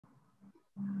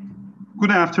Good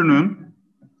afternoon.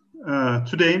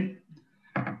 Today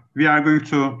we are going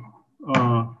to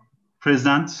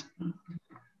present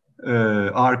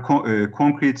our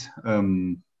concrete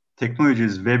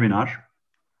technologies webinar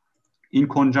in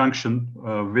conjunction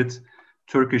with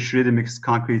Turkish Ready Mix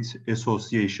Concrete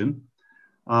Association.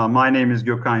 My name is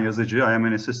Gökhan Yazıcı. I am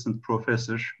an assistant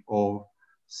professor of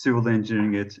civil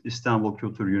engineering at İstanbul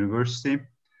Kültür University.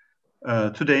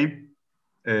 Today,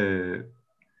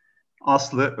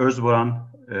 Aslı, Özbora,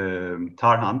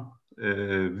 Tarhan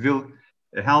will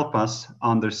help us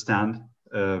understand,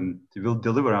 will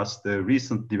deliver us the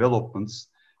recent developments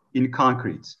in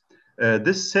concrete.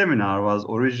 This seminar was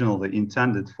originally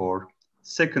intended for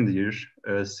second year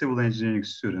civil engineering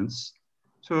students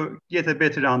to get a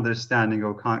better understanding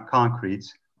of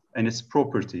concrete and its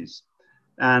properties,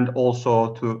 and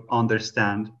also to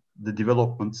understand the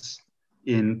developments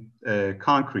in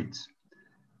concrete.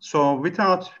 So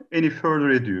without any further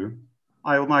ado,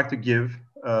 I would like to give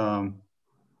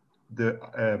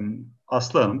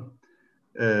Aslı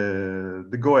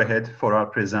the go-ahead for our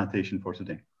presentation for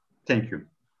today. Thank you.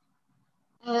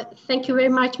 Thank you very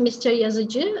much, Mr.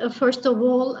 Yazıcı. First of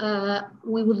all,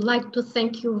 we would like to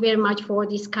thank you very much for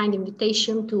this kind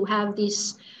invitation to have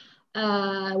this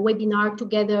webinar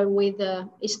together with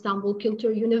İstanbul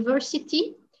Kültür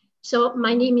University. So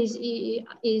my name is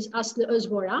Aslı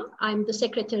Özbora. I'm the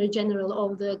Secretary General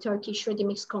of the Turkish Ready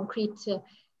Mix Concrete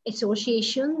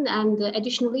Association, and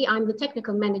additionally, I'm the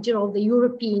Technical Manager of the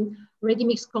European Ready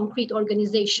Mix Concrete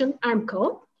Organization,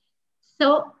 ERMCO.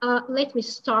 So let me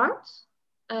start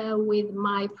with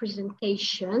my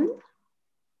presentation.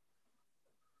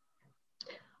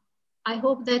 I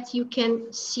hope that you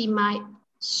can see my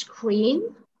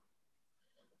screen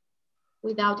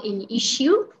without any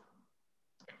issue.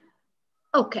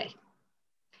 Okay,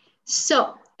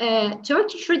 so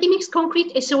Turkish Ready Mix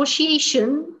Concrete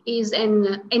Association is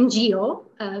an NGO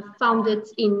founded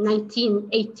in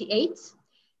 1988.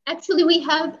 Actually, we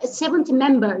have 70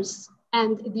 members,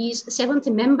 and these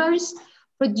 70 members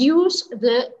produce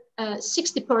the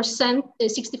 60%,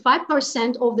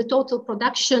 65% of the total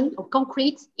production of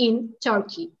concrete in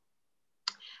Turkey.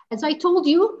 As I told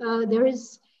you, there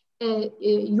is a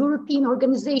European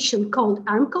organization called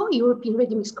ERMCO, European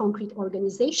Ready Mix Concrete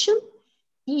Organization.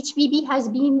 THBB has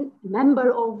been a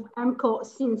member of ERMCO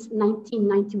since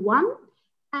 1991,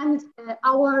 and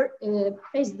our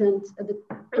president, the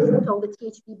president of the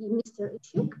THBB, Mr.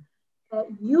 Yüksek,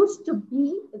 used to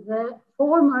be the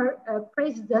former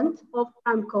president of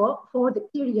ERMCO for the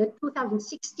period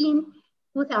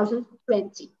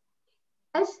 2016-2020.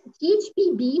 As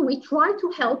THBB, we try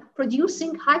to help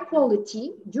producing high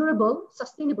quality, durable,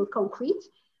 sustainable concrete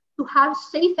to have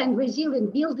safe and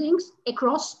resilient buildings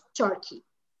across Turkey.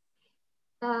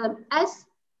 As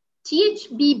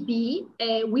THBB,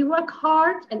 we work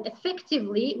hard and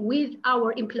effectively with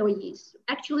our employees.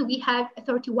 Actually, we have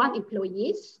 31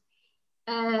 employees.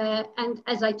 And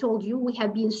as I told you, we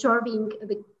have been serving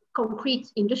the concrete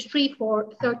industry for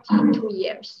 32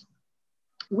 years.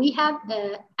 We have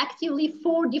actively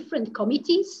 4 different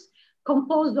committees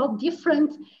composed of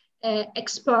different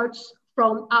experts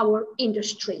from our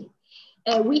industry.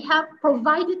 We have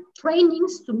provided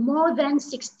trainings to more than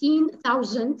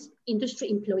 16,000 industry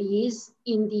employees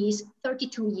in these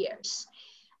 32 years.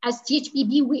 As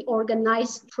THBB, we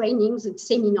organize trainings and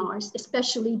seminars,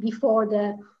 especially before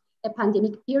the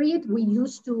pandemic period. We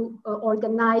used to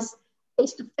organize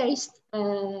face-to-face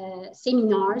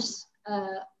seminars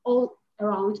all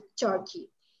around Turkey.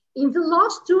 In the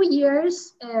last 2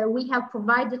 years, we have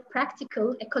provided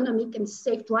practical, economic, and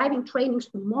safe driving trainings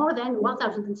to more than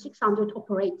 1,600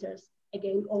 operators,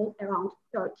 again, all around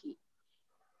Turkey.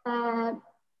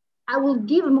 I will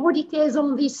give more details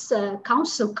on this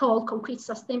council called Concrete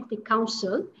Sustainability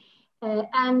Council.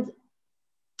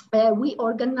 We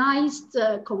organized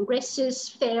congresses,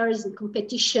 fairs, and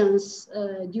competitions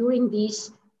during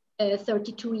these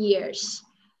 32 years.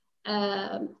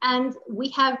 And we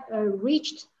have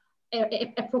reached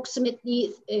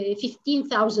approximately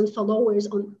 15,000 followers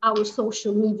on our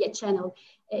social media channel.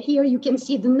 Here you can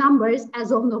see the numbers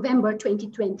as of November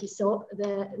 2020. So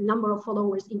the number of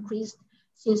followers increased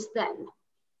since then.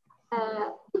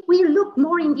 If we look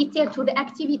more in detail to the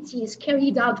activities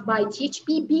carried out by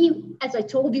THBB, as I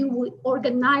told you, we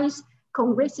organize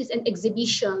congresses and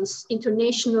exhibitions,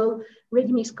 international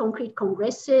ready-mix concrete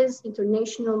congresses,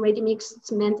 international ready-mix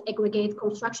cement aggregate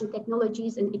construction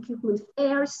technologies and equipment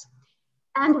fairs.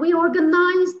 And we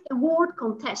organized award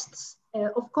contests.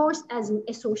 Of course, as an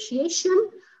association,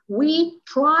 we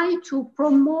try to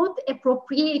promote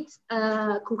appropriate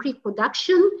concrete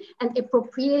production and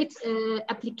appropriate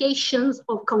applications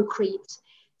of concrete.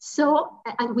 So,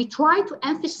 and we try to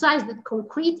emphasize that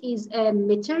concrete is a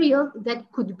material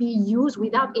that could be used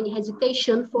without any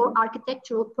hesitation for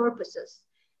architectural purposes.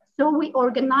 So we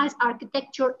organize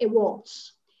architecture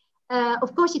awards.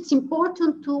 Of course, it's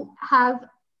important to have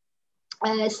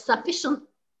sufficient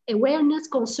awareness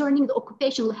concerning the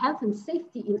occupational health and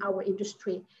safety in our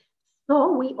industry.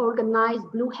 So we organize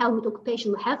Blue Helmet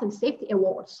Occupational Health and Safety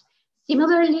Awards.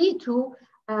 Similarly, to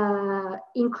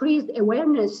increase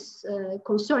awareness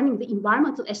concerning the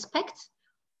environmental aspects,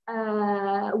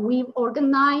 we've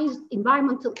organized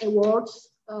environmental awards.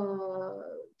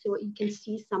 So you can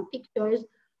see some pictures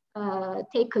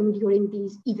taken during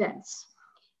these events.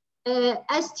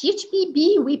 As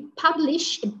THBB, we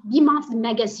publish a bi-monthly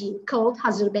magazine called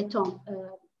Hazır Beton.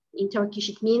 In Turkish,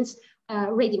 it means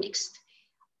ready mixed.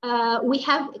 We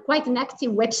have quite an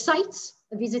active website,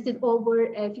 visited over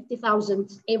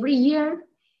 50,000 every year.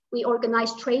 We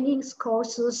organize trainings,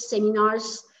 courses,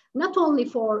 seminars, not only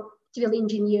for civil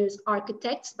engineers,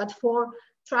 architects, but for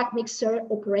track mixer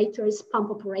operators,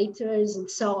 pump operators, and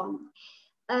so on.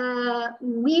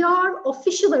 We are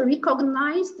officially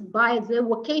recognized by the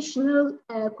Vocational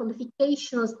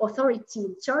Qualifications Authority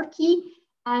in Turkey,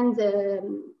 and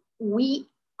we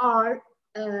are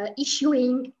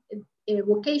issuing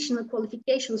vocational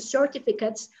qualification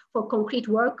certificates for concrete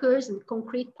workers and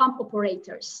concrete pump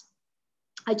operators.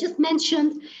 I just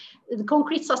mentioned the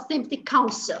Concrete Sustainability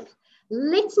Council.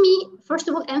 Let me, first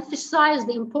of all, emphasize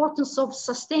the importance of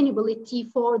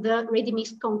sustainability for the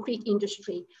ready-mixed concrete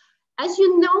industry. As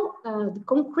you know, the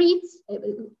concrete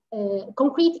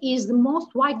is the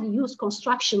most widely used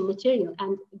construction material,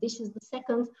 and this is the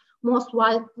second most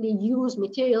widely used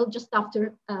material just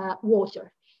after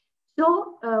water.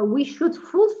 So we should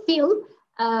fulfill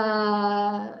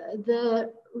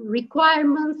the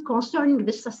requirements concerning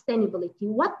the sustainability.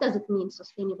 What does it mean,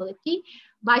 sustainability?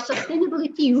 By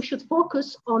sustainability, you should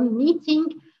focus on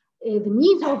meeting the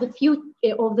needs of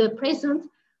the present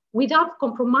without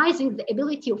compromising the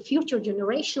ability of future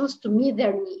generations to meet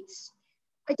their needs.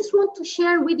 I just want to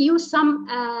share with you some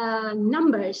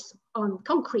numbers on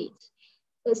concrete.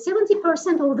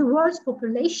 70% of the world's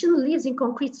population lives in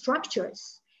concrete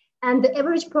structures, and the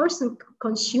average person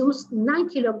consumes 9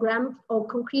 kilograms of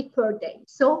concrete per day.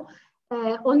 So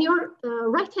on your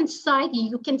right-hand side,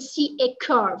 you can see a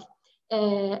curve,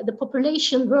 the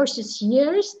population versus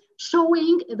years,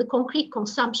 showing the concrete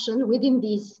consumption within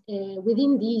these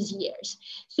years.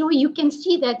 So you can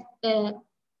see that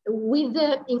with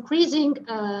the increasing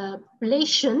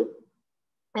population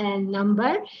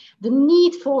number, the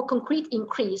need for concrete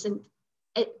increase. And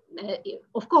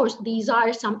of course, these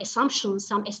are some assumptions,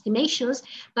 some estimations,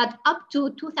 but up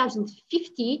to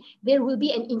 2050, there will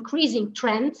be an increasing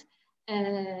trend.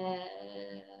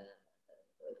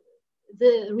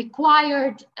 The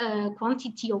required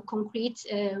quantity of concrete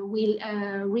will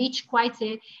reach quite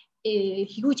a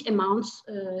huge amounts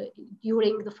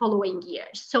during the following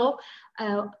years. So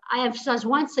I emphasize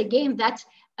once again that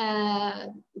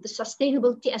the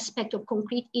sustainability aspect of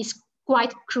concrete is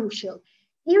quite crucial.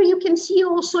 Here you can see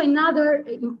also another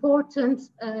important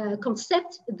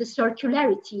concept, the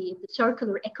circularity, the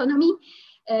circular economy.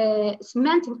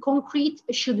 Cement and concrete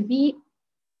should be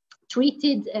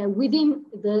treated within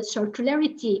the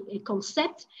circularity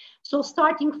concept. So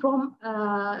starting from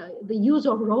the use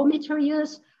of raw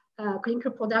materials, clinker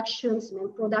production,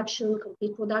 cement production,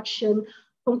 concrete production,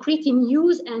 concrete in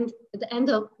use, and the end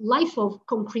of life of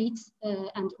concrete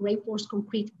and reinforced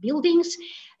concrete buildings,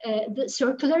 the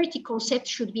circularity concept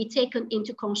should be taken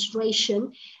into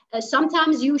consideration.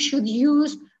 Sometimes you should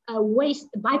use waste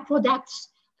byproducts.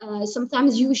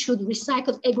 Sometimes you should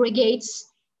recycle aggregates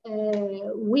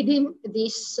within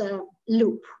this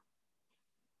loop.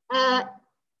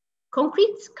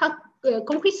 Concrete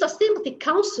Sustainability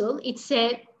Council, it's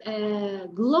a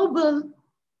global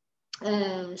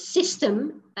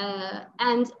system,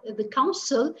 and the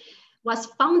council was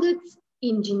founded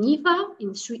in Geneva,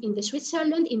 in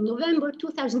Switzerland, in November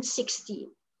 2016.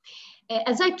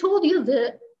 As I told you,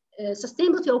 the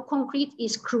sustainability of concrete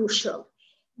is crucial.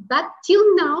 But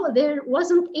till now, there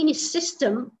wasn't any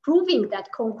system proving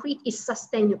that concrete is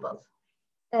sustainable.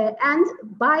 And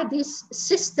by this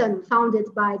system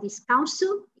founded by this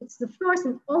council, it's the first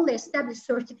and only established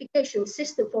certification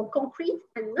system for concrete,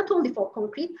 and not only for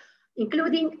concrete,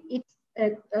 including its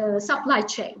supply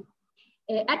chain.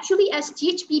 Actually, as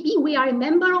THBB, we are a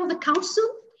member of the council,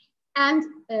 and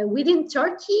within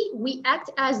Turkey, we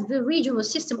act as the regional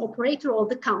system operator of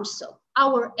the council.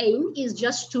 Our aim is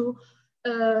just to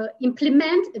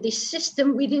implement this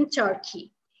system within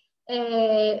Turkey.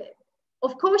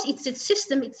 Of course, it's a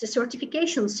system, it's a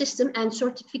certification system, and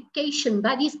certification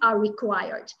bodies are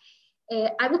required.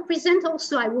 I will present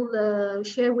also, I will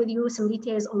share with you some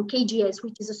details on KGS,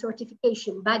 which is a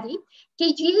certification body.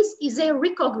 KGS is a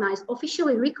recognized,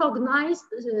 officially recognized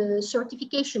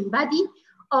certification body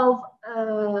of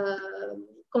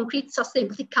Concrete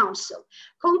Sustainability Council.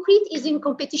 Concrete is in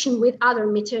competition with other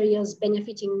materials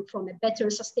benefiting from a better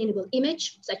sustainable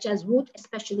image, such as wood,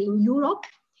 especially in Europe.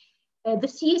 The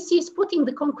CSC is putting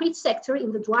the concrete sector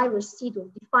in the driver's seat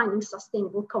of defining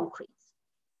sustainable concrete.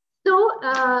 So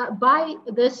by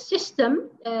the system,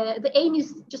 the aim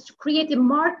is just to create a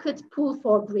market pool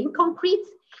for green concrete.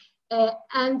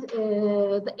 And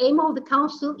the aim of the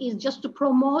council is just to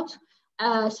promote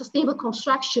sustainable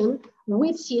construction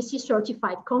with CSC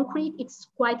certified concrete. It's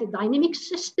quite a dynamic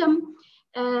system.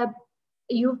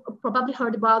 You've probably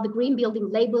heard about the green building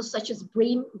labels such as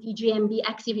BREEAM, DGNB,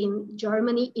 active in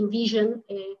Germany, Envision,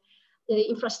 the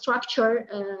infrastructure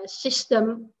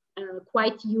system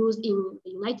quite used in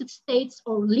the United States,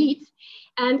 or LEED.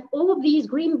 And all of these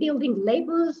green building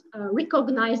labels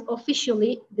recognize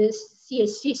officially this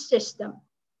CSC system.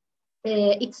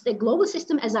 It's a global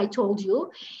system, as I told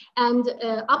you, and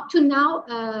up to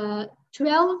now,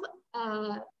 12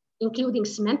 including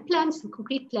cement plants and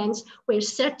concrete plants were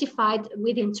certified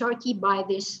within Turkey by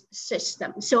this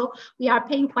system. So we are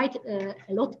paying quite a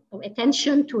lot of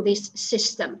attention to this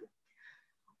system.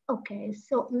 Okay,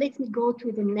 so let me go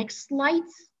to the next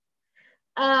slides.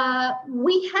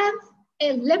 We have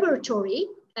a laboratory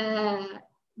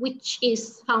which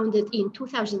is founded in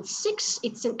 2006.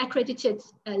 It's an accredited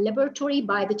laboratory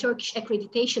by the Turkish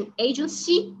Accreditation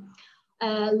Agency,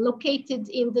 located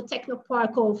in the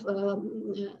Technopark of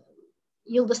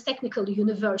Yıldız Technical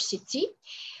University.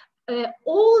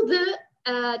 All the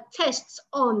tests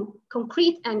on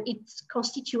concrete and its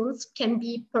constituents can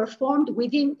be performed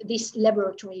within this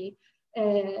laboratory.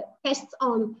 Tests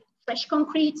on fresh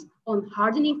concrete, on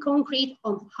hardening concrete,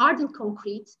 on hardened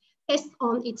concrete, tests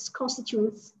on its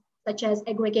constituents such as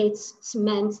aggregates,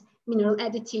 cement, mineral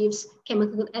additives,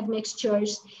 chemical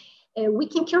admixtures. We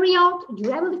can carry out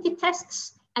durability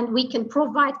tests, and we can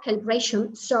provide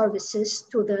calibration services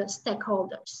to the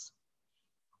stakeholders.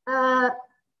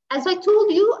 As I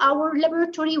told you, our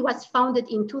laboratory was founded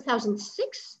in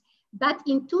 2006, but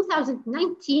in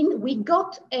 2019, we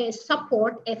got a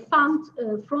support, a fund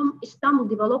from Istanbul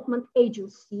Development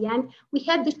Agency, and we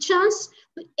had the chance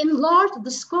to enlarge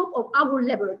the scope of our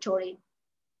laboratory.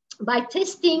 By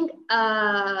testing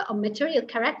material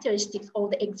characteristics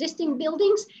of the existing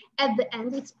buildings, at the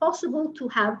end, it's possible to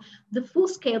have the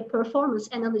full-scale performance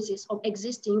analysis of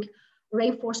existing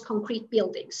reinforced concrete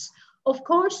buildings. Of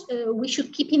course, we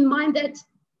should keep in mind that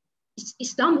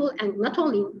Istanbul, and not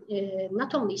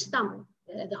only Istanbul,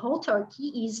 the whole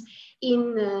Turkey is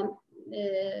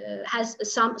has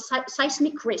some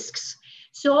seismic risks.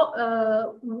 So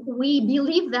we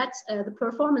believe that the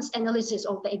performance analysis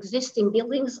of the existing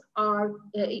buildings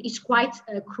is quite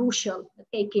crucial,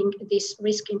 taking this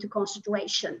risk into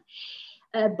consideration.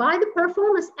 By the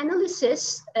performance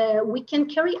analysis, we can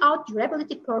carry out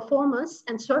durability performance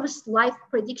and service life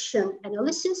prediction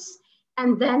analysis,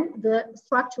 and then the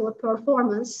structural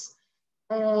performance,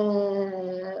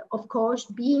 of course,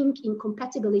 being in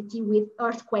compatibility with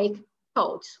earthquake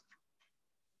codes.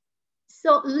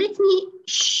 So let me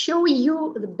show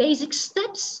you the basic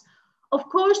steps. Of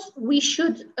course, we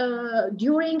should,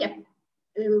 during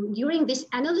this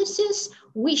analysis,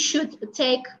 we should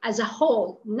take as a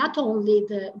whole, not only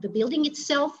the building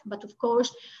itself, but of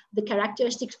course, the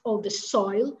characteristics of the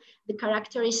soil, the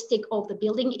characteristic of the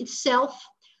building itself.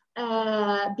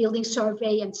 Building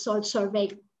survey and soil survey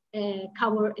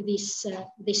cover these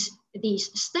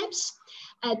steps.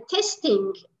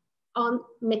 Testing on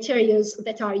materials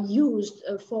that are used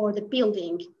for the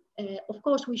building. Of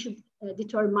course, we should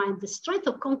determine the strength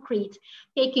of concrete,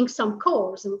 taking some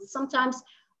cores, and sometimes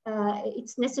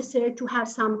it's necessary to have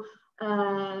some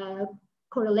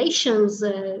correlations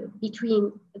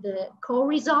between the core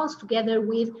results together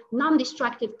with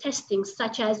non-destructive testing,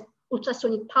 such as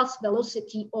ultrasonic pulse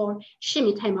velocity or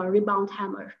Schmidt hammer, rebound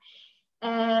hammer.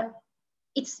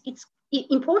 It's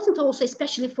important also,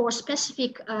 especially for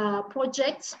specific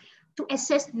projects, to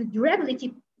assess the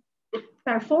durability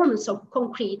performance of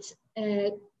concrete,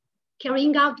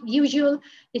 carrying out visual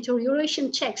deterioration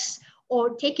checks, or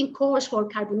taking cores for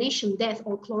carbonation depth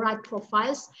or chloride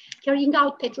profiles, carrying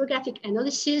out petrographic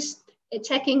analysis,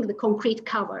 checking the concrete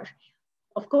cover.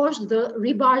 Of course, the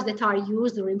rebars that are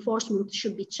used, the reinforcement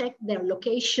should be checked, their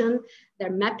location, their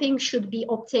mapping should be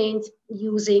obtained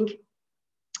using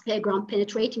a ground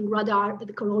penetrating radar,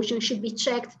 the corrosion should be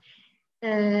checked.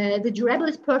 The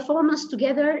durability performance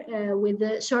together with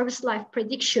the service life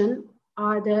prediction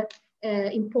are the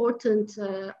important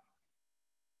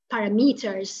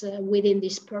parameters within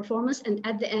this performance. And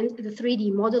at the end, the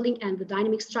 3D modeling and the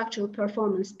dynamic structural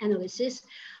performance analysis,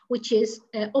 which is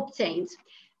obtained.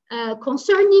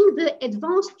 Concerning the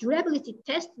advanced durability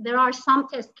test, there are some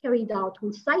tests carried out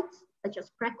on site, such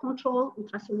as crack control,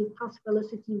 ultrasonic pulse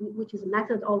velocity, which is a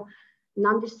method of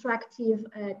non-destructive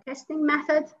testing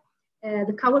method,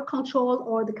 the cover control,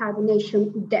 or the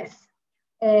carbonation depth.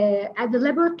 At the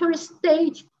laboratory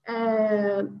stage,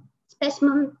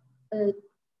 specimen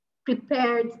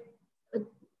prepared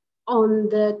on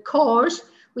the cores,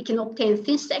 we can obtain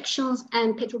thin sections,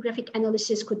 and petrographic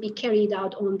analysis could be carried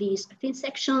out on these thin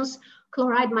sections.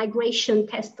 Chloride migration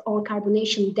test or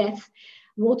carbonation depth,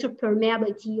 water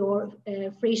permeability or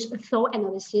freeze thaw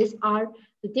analysis are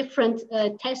the different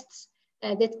tests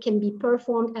that can be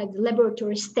performed at the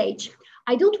laboratory stage.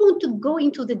 I don't want to go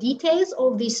into the details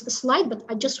of this slide, but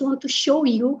I just want to show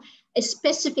you a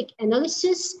specific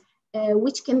analysis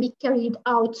which can be carried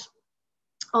out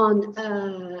on,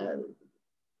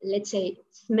 let's say,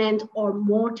 cement or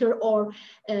mortar or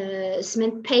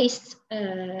cement paste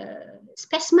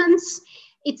specimens.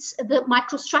 It's the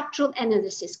microstructural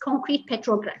analysis, concrete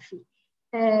petrography.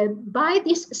 By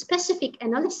this specific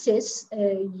analysis,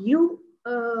 you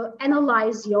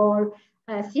analyze your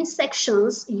thin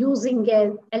sections using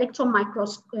an electron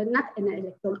microscope, not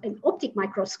an optic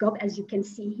microscope, as you can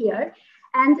see here.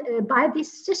 And by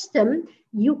this system,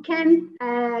 you can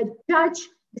judge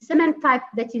the cement type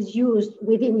that is used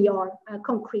within your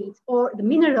concrete, or the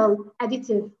mineral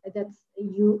additive that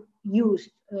you used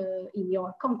in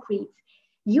your concrete.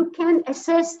 You can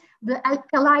assess the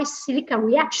alkali silica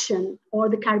reaction, or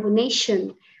the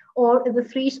carbonation, or the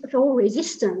freeze thaw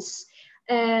resistance,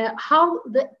 how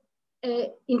the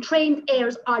entrained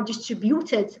airs are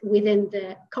distributed within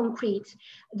the concrete,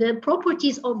 the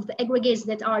properties of the aggregates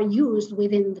that are used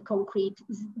within the concrete,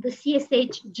 the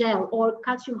CSH gel or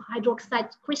calcium hydroxide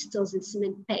crystals in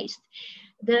cement paste,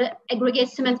 the aggregate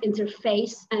cement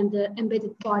interface, and the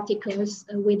embedded particles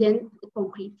within the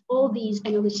concrete. All these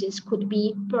analyses could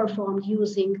be performed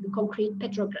using the concrete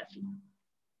petrography.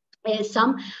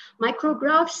 Some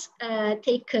micrographs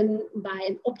taken by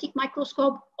an optic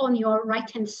microscope. On your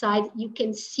right-hand side, you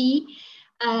can see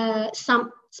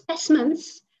some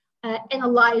specimens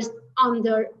analyzed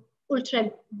under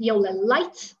ultraviolet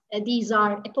light. These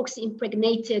are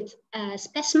epoxy-impregnated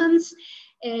specimens.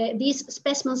 These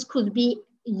specimens could be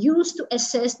used to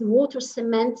assess the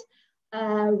water-cement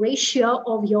ratio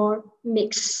of your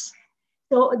mix.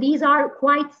 So these are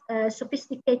quite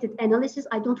sophisticated analysis.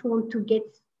 I don't want to get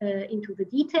into the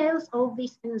details of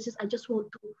this analysis. I just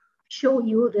want to show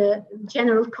you the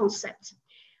general concept.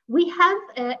 We have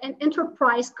an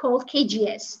enterprise called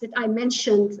KGS that I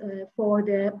mentioned for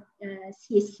the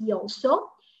CSC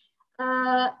also.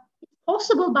 It's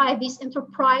possible by this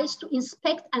enterprise to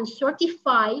inspect and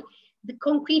certify the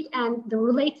concrete and the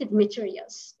related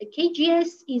materials. The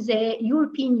KGS is a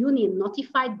European Union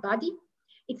notified body.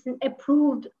 It's an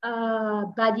approved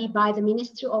body by the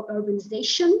Ministry of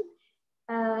Urbanization.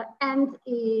 And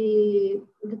the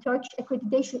Turkish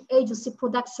Accreditation Agency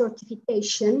product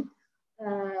certification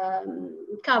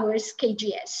covers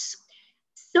KGS.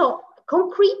 So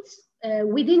concrete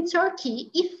within Turkey,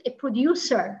 if a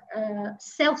producer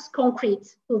sells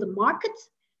concrete to the market,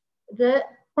 the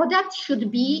product should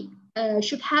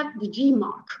have the G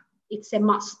mark. It's a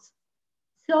must.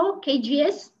 So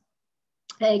KGS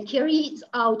carries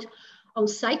out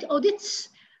on-site audits,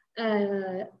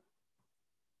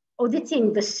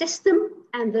 auditing the system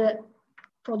and the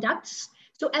products.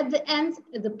 So at the end,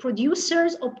 the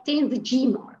producers obtain the G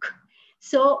mark.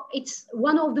 So it's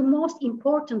one of the most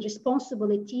important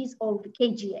responsibilities of the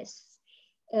KGS.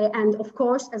 And of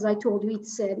course, as I told you,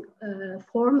 it's a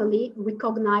formally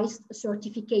recognized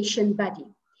certification body.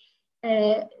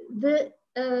 The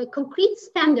concrete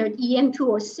standard EN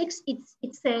 206,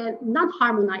 it's a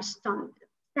non-harmonized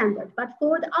standard, but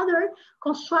for the other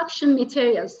construction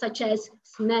materials such as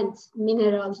cement,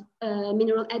 minerals,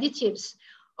 mineral additives,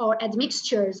 or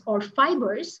admixtures or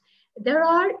fibers, there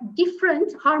are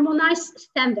different harmonized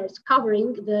standards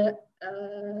covering the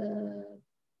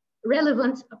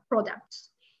relevant products.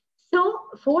 So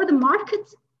for the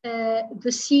market,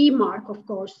 the CE mark, of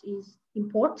course, is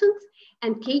important,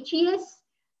 and KGS,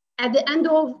 at the end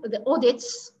of the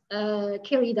audits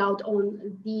carried out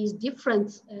on these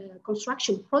different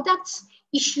construction products,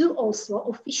 issue also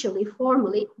officially,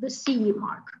 formally, the CE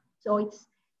mark. So it's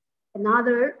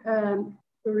another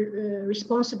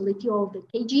responsibility of the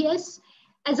KGS.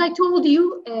 As I told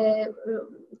you,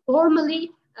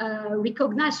 formally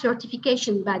recognized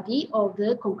certification body of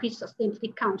the Concrete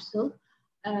Sustainability Council.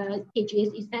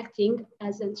 KGS is acting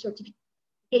as a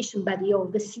certification body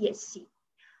of the CSC.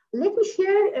 Let me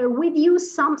share with you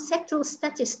some sectoral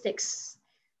statistics.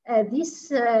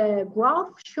 This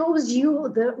graph shows you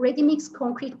the ready-mix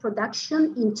concrete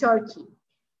production in Turkey.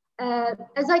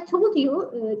 As I told you,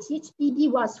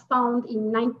 THBB was founded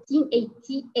in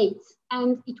 1988,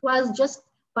 and it was just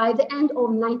by the end of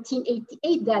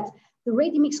 1988 that the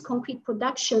ready-mix concrete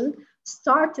production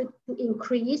started to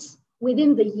increase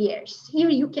within the years. Here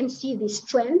you can see this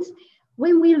trend.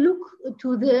 When we look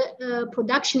to the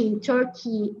production in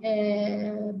Turkey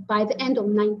by the end of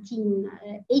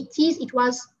 1980s, it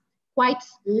was quite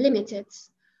limited.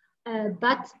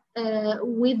 But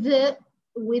with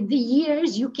the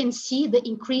years, you can see the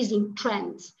increasing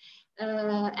trend.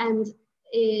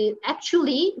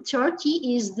 Actually,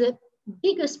 Turkey is the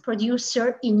biggest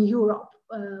producer in Europe.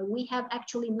 We have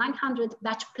actually 900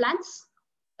 batch plants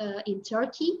in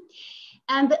Turkey.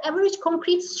 And the average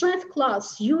concrete strength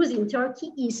class used in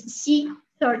Turkey is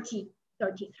C30,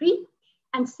 33.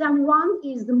 And SEM1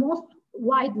 is the most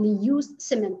widely used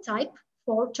cement type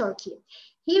for Turkey.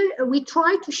 Here we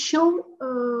try to show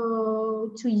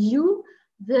to you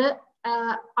the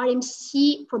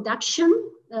RMC production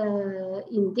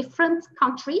in different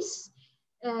countries.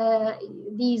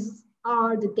 These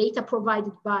are the data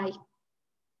provided by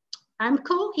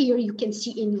AMCO. Here you can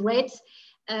see in red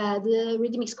the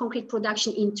ready-mix concrete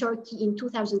production in Turkey in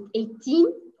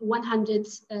 2018, 100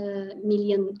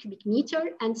 million cubic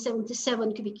meter and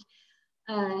 77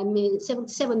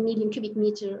 million cubic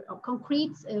meter of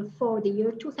concrete for the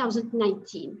year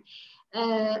 2019.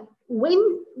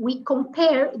 When we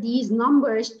compare these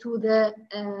numbers to the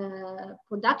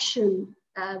production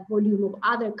volume of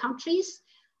other countries,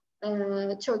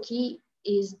 Turkey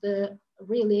is the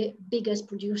really biggest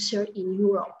producer in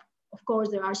Europe. Of course,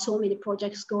 there are so many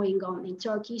projects going on in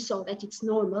Turkey, so that it's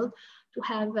normal to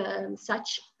have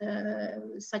such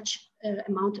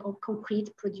amount of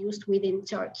concrete produced within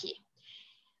Turkey.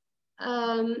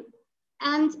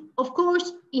 And of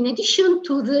course, in addition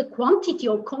to the quantity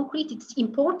of concrete, it's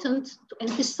important to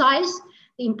emphasize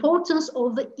the importance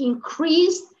of the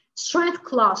increased strength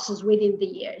classes within the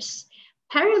years.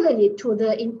 Parallelly to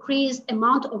the increased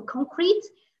amount of concrete,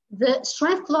 the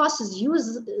strength classes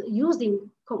used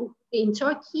in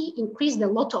Turkey increased a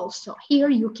lot also. Here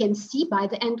you can see by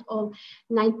the end of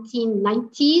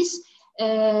 1990s,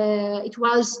 it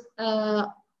was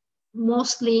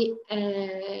mostly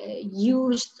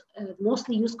used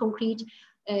concrete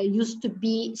used to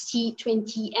be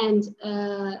C20 and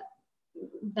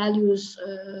values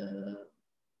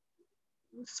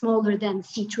smaller than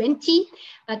C20,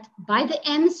 but by the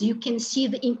ends you can see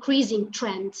the increasing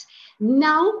trend.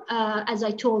 Now, as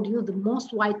I told you, the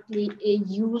most widely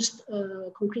used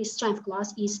concrete strength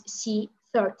class is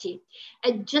C30.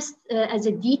 Just as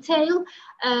a detail,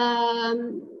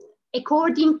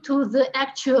 according to the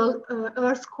actual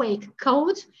earthquake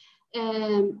code,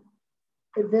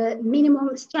 the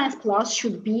minimum strength class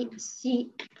should be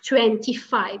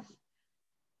C25.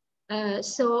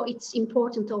 So it's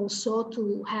important also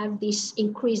to have this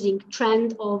increasing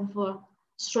trend of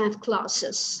strength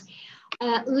classes.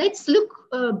 Let's look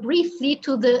briefly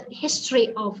to the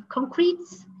history of concrete.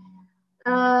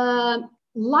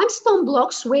 Limestone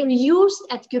blocks were used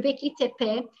at Göbekli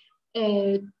Tepe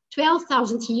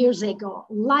 12,000 years ago.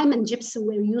 Lime and gypsum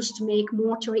were used to make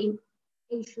mortar in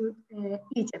ancient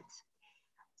Egypt.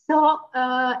 So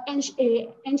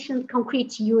ancient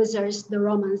concrete users, the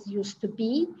Romans used to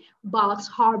be, baths,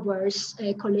 harbors,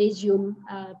 Colosseum,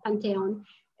 Pantheon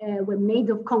were made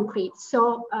of concrete.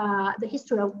 So the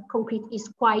history of concrete is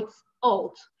quite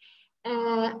old.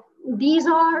 These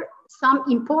are some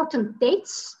important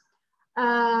dates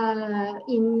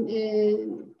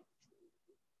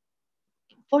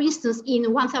for instance, in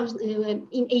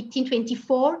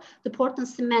 1824, the Portland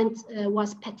cement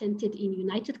was patented in the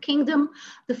United Kingdom.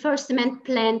 The first cement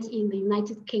plant in the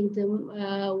United Kingdom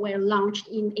were launched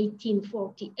in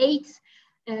 1848.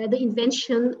 The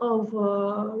invention of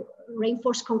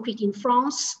reinforced concrete in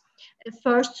France,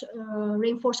 first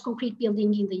reinforced concrete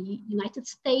building in the United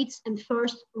States, and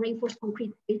first reinforced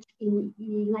concrete bridge in the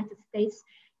United States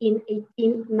in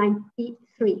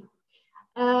 1893.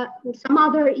 Some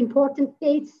other important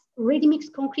dates: ready-mix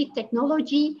concrete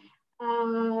technology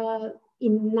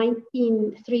in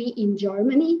 1903 in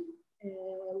Germany.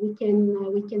 We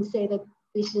can say that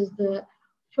this is the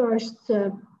first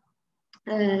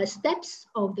steps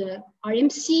of the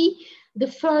RMC. The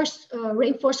first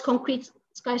reinforced concrete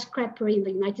skyscraper in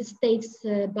the United States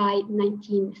by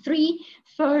 1903,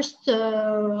 first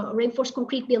reinforced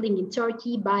concrete building in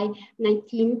Turkey by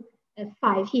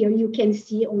 1905. Here you can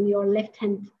see on your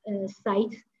left-hand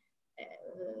side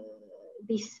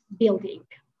this building.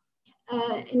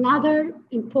 Another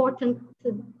important,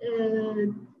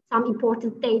 some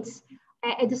important dates,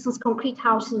 Edison's concrete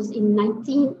houses in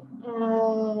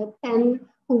 1910,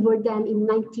 Hoover Dam in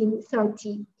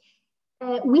 1930.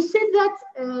 We said that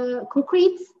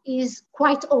concrete is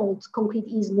quite old. Concrete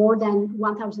is more than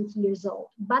 1,000 years old,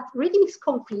 but ready-mix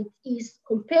concrete is,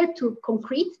 compared to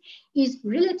concrete, is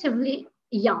relatively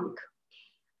young.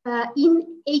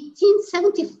 In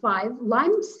 1875,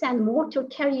 lime sand mortar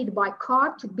carried by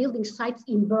car to building sites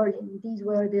in Berlin. These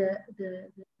were the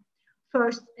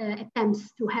first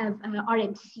attempts to have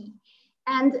RMC.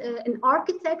 And an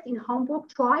architect in Hamburg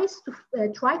tries to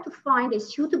find a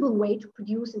suitable way to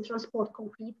produce and transport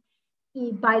concrete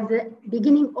by the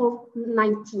beginning of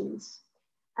 19th.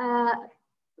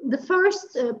 The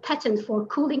first patent for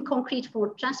cooling concrete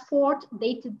for transport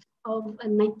dated of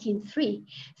 1903.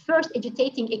 First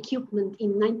agitating equipment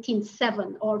in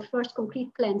 1907, or first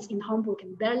concrete plants in Hamburg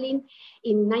and Berlin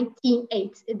in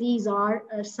 1908. These are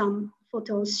some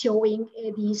photos showing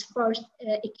these first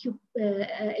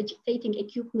agitating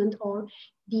equipment or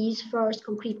these first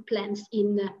concrete plants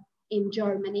in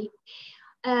Germany.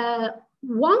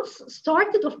 Once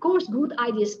started, of course, good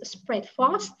ideas spread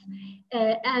fast.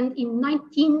 And in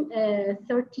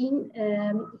 1913,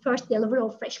 first delivery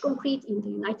of fresh concrete in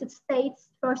the United States,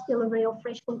 first delivery of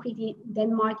fresh concrete in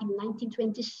Denmark in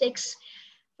 1926,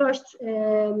 first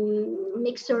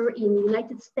mixer in the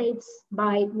United States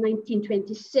by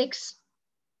 1926.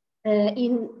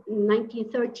 In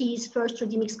 1930s, first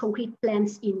ready-mix concrete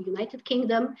plants in the United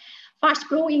Kingdom,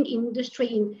 fast-growing industry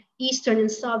in Eastern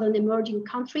and Southern emerging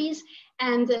countries,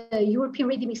 and European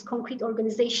Ready-Mix Concrete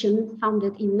Organization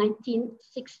founded in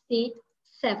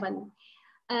 1967.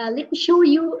 Let me show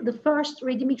you the first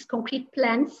ready-mix concrete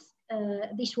plants.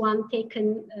 This one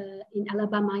taken in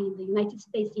Alabama in the United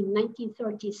States in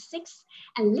 1936.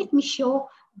 And let me show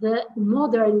the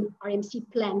modern RMC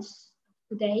plants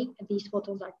today. These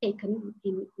photos are taken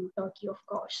in Turkey, of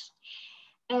course.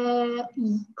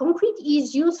 Concrete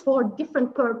is used for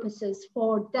different purposes,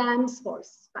 for dams, for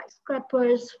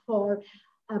skyscrapers, for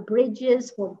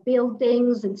bridges, for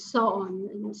buildings, and so on.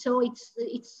 And so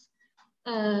it's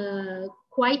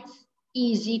quite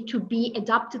easy to be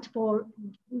adapted for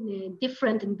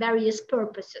different and various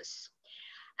purposes.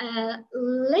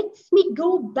 Let me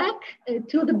go back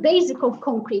to the basic of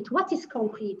concrete. What is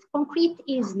concrete? Concrete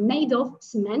is made of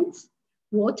cement,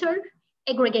 water,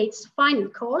 aggregates fine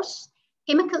and coarse,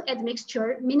 chemical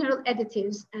admixture, mineral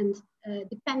additives, and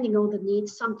depending on the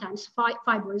needs, sometimes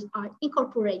fibers are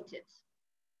incorporated.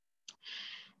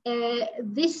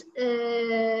 This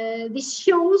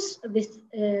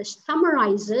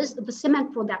summarizes the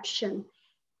cement production.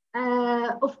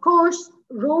 Of course,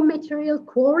 raw material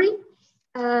quarry,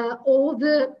 all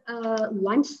the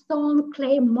limestone,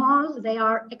 clay, marl, they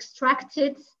are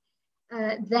extracted,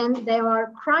 then they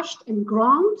are crushed and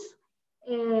ground.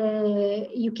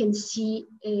 You can see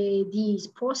these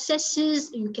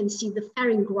processes, you can see the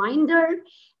fairing grinder,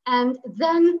 and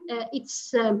then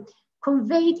it's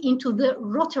conveyed into the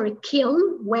rotary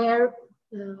kiln where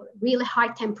really high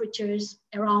temperatures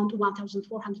around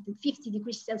 1450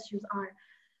 degrees Celsius are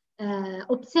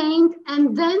obtained,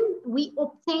 and then we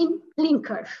obtain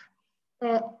clinker.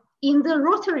 In the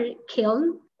rotary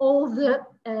kiln, all the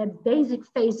basic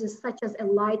phases such as the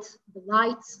lights,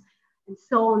 and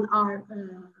so on are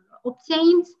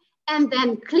obtained, and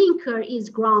then clinker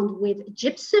is ground with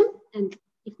gypsum and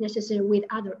if necessary with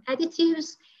other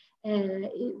additives,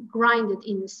 grinded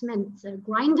in cement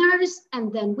grinders,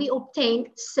 and then we obtain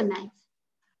cement.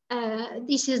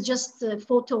 This is just a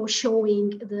photo showing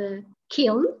the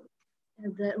kiln,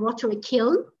 the rotary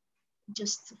kiln,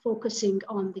 just focusing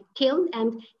on the kiln.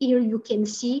 And here you can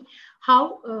see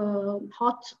how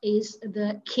hot is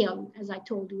the kiln. As I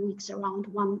told you, it's around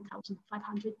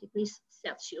 1500 degrees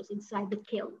Celsius inside the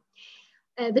kiln.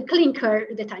 The clinker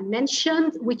that I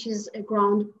mentioned, which is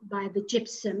ground by the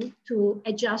gypsum to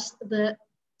adjust the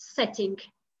setting.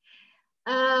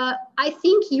 I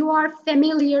think you are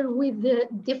familiar with the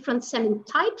different cement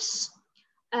types.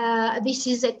 This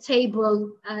is a table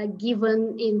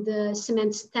given in the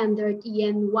cement standard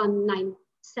EN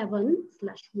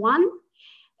 197/1.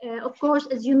 Of course,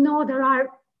 as you know, there are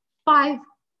 5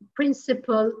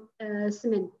 principal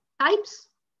cement types.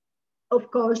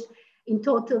 Of course, in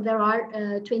total, there are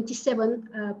 27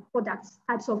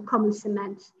 types of common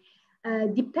cement.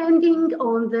 Depending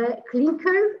on the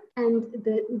clinker and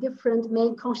the different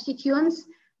main constituents,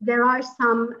 there are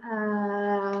some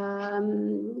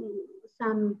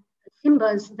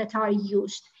symbols that are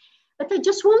used. But I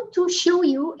just want to show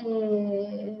you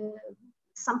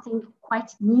something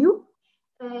quite new.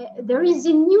 There is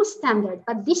a new standard,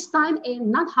 but this time a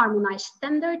non-harmonized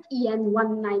standard, EN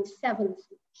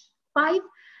 19765,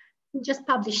 just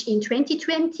published in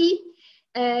 2020.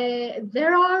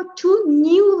 There are two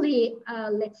newly,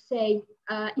 let's say,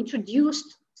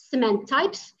 introduced cement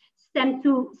types,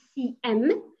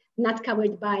 STEM2CM, not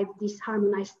covered by this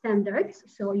harmonized standards,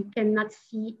 so you cannot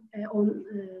see on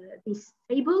this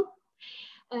table.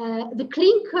 The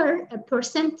clinker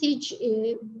percentage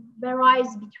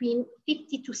varies between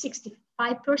 50 to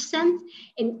 65%,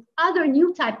 and other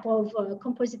new type of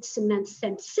composite cement,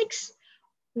 SEM6,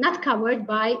 not covered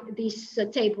by this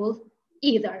table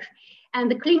either.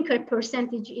 And the clinker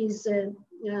percentage is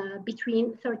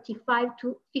between 35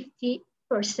 to 50%.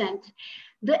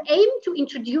 The aim to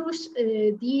introduce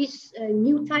these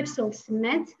new types of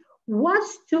cement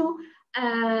was to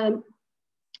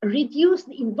reduce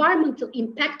the environmental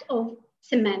impact of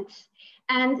cement.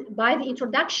 And by the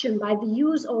introduction, by the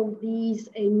use of these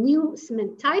new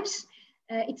cement types,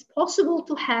 it's possible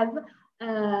to have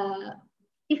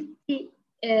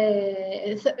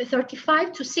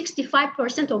 35 to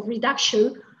 65% of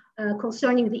reduction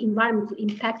concerning the environmental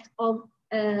impact of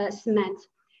cement.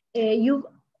 You've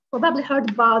probably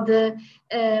heard about the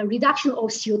reduction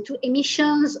of CO2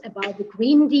 emissions, about the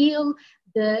Green Deal,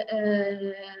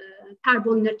 the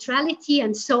carbon neutrality,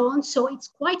 and so on. So it's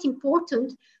quite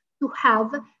important to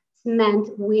have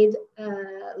cement with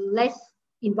less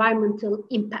environmental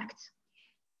impact.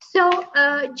 So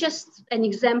just an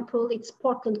example, it's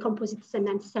Portland composite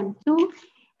cement SEM2.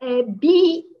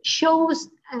 B shows,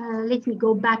 let me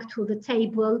go back to the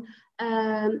table,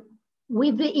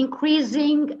 with the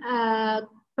increasing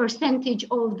percentage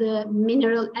of the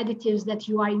mineral additives that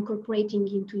you are incorporating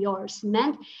into your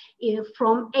cement,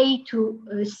 from A to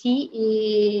C,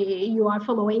 you are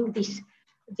following this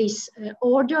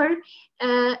order,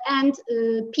 and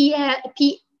P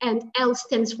and L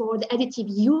stands for the additive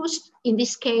used, in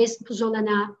this case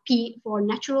pozzolana, P for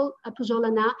natural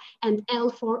pozzolana, and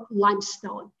L for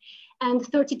limestone. And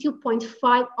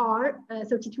 32.5 R,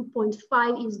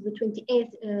 32.5 is the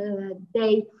 28th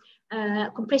day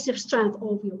compressive strength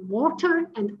of your mortar,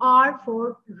 and R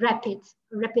for rapid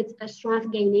strength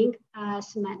gaining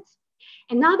cement.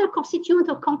 Another constituent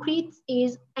of concrete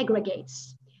is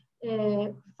aggregates.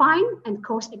 Fine and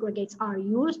coarse aggregates are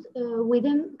used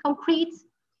within concrete.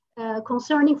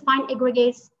 Concerning fine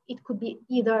aggregates, it could be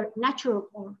either natural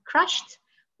or crushed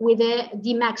with a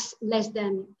Dmax less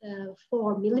than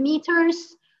 4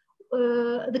 millimeters.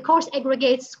 The coarse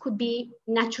aggregates could be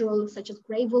natural, such as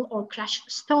gravel or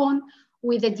crushed stone,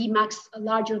 with a Dmax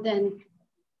larger than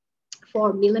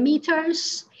 4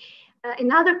 millimeters.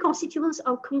 Another constituents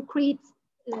of concrete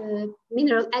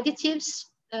mineral additives,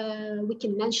 we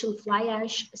can mention fly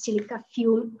ash, silica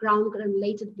fume, ground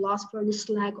granulated blast furnace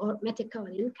slag, or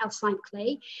metakaolin, calcined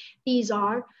clay. These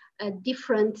are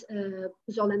different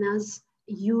pozzolanas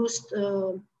used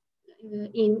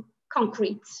in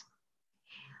concrete.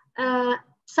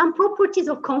 Some properties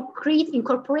of concrete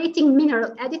incorporating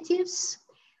mineral additives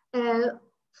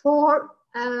for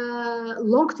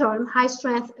long-term high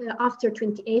strength after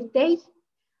 28 days,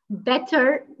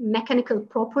 better mechanical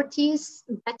properties,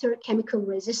 better chemical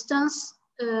resistance,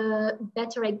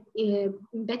 better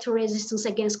resistance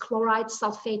against chloride,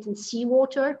 sulfate, and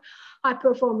seawater, high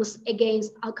performance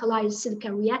against alkali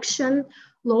silica reaction,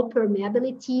 low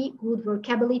permeability, good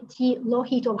workability, low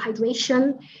heat of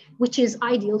hydration, which is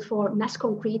ideal for mass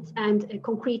concrete and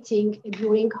concreting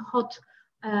during hot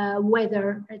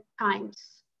weather times.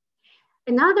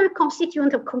 Another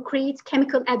constituent of concrete,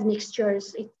 chemical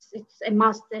admixtures. It's a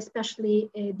must, especially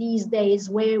these days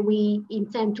where we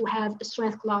intend to have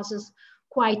strength classes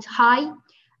quite high.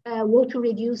 Water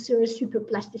reducers,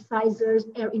 superplasticizers,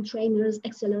 air entrainers,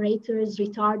 accelerators,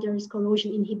 retarders,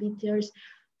 corrosion inhibitors,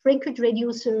 shrinkage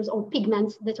reducers, or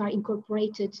pigments that are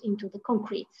incorporated into the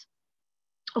concrete.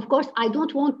 Of course, I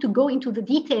don't want to go into the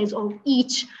details of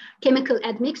each chemical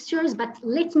admixtures, but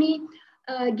let me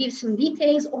give some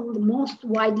details on the most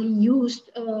widely used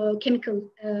chemical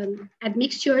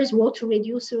admixtures, water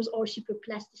reducers, or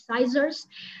superplasticizers.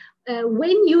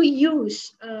 When you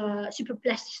use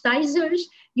superplasticizers,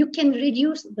 you can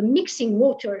reduce the mixing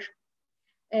water.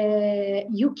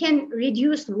 You can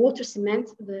reduce the water cement,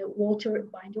 the water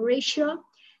binder ratio.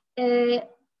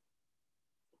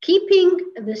 Keeping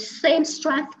the same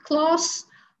strength class,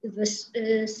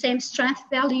 the same strength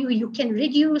value, you can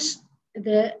reduce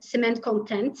the cement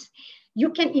content. you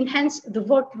can enhance the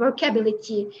vocabulary.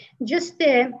 Just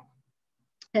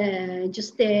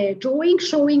a drawing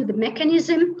showing the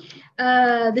mechanism.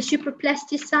 The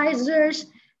superplasticizers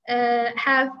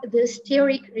have the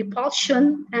steric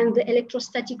repulsion and the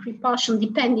electrostatic repulsion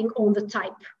depending on the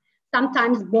type.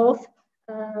 Sometimes both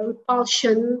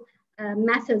repulsion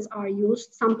methods are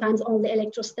used. Sometimes only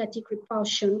electrostatic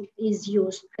repulsion is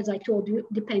used, as I told you,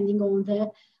 depending on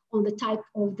the type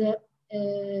of the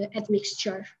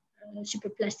admixture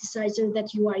superplasticizer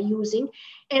that you are using.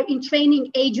 In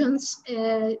training agents,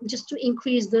 just to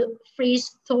increase the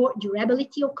freeze-thaw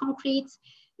durability of concrete,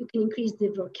 you can increase the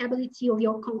workability of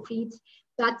your concrete,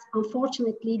 but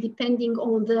unfortunately, depending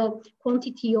on the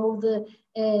quantity of the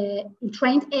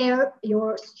entrained air,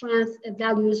 your strength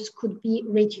values could be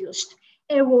reduced.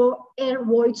 Air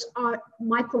voids are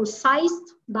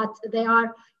micron-sized, but they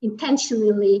are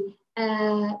intentionally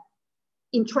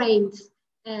entrained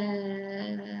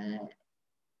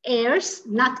airs,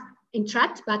 not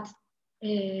entrapped, but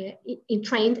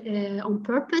entrained on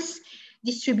purpose,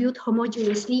 distribute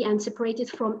homogeneously and separated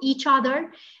from each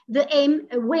other. The aim,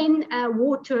 when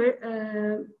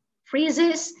water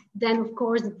freezes, then of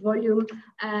course the volume,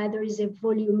 there is a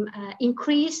volume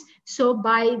increase. So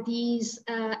by these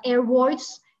air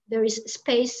voids, there is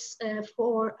space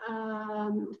for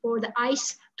the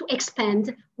ice to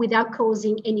expand without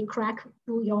causing any crack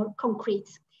to your concrete.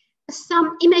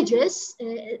 Some images,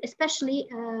 especially,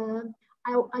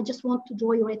 I just want to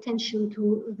draw your attention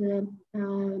to the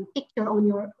picture on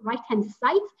your right-hand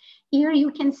side. Here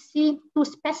you can see two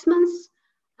specimens.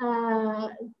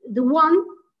 The one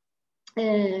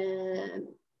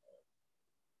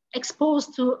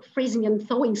exposed to freezing and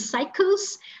thawing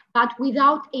cycles, but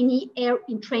without any air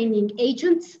entraining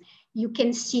agents. You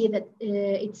can see that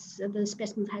the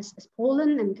specimen has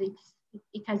fallen and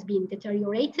it has been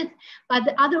deteriorated. But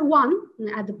the other one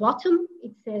at the bottom,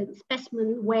 it's a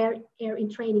specimen where air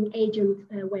entraining agent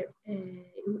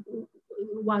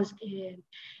was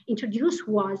introduced,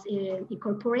 was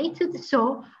incorporated.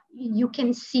 So you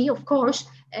can see, of course,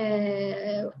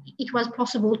 it was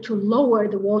possible to lower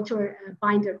the water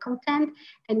binder content,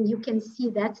 and you can see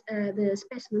that the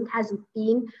specimen hasn't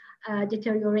been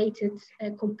deteriorated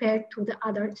compared to the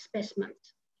other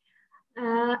specimens.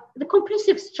 The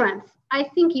compressive strength, I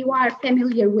think you are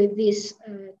familiar with this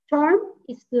term.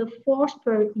 It's the force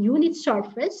per unit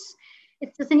surface.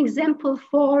 It's just an example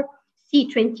for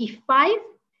C25,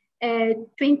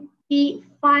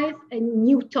 25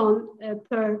 Newton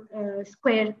per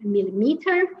square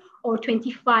millimeter, or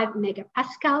 25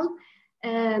 megapascal.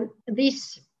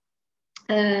 This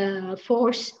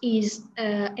force is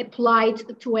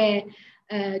applied to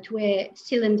a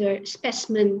cylinder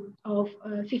specimen of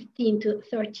 15 to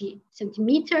 30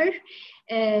 centimeter,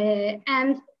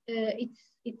 and it's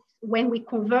when we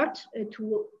convert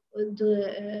to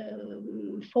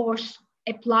the force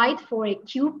applied for a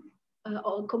cube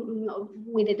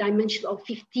with a dimension of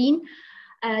 15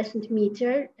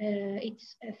 centimeter,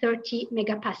 it's 30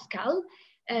 megapascal.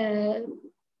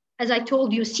 As I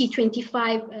told you,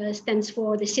 C25 stands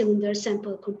for the cylinder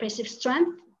sample compressive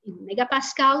strength in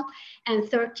megapascal, and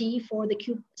 30 for the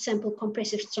cube sample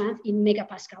compressive strength in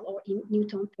megapascal, or in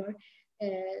Newton per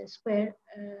square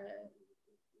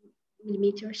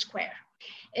millimeter square.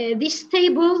 This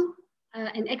table,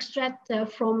 an extract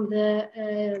from the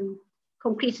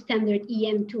concrete standard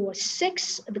EN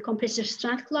 206, the compressive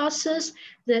strength classes,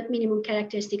 the minimum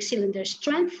characteristic cylinder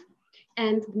strength,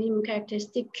 and the minimum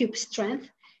characteristic cube strength.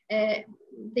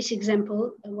 This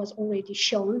example was already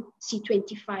shown,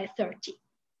 C25-30.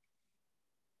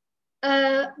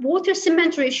 Water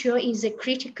cement ratio is a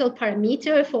critical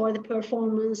parameter for the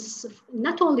performance,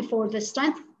 not only for the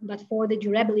strength, but for the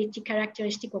durability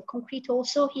characteristic of concrete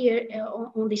also. Here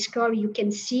on this curve, you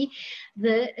can see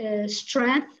the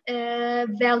strength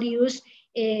values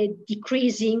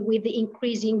decreasing with the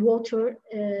increasing water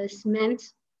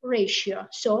cement ratio.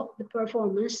 So the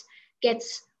performance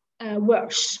gets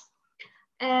worse.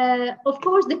 Of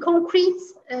course, the concrete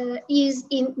is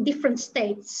in different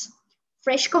states.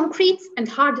 Fresh concrete and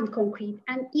hardened concrete.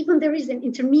 And even there is an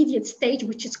intermediate stage,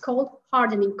 which is called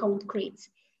hardening concrete.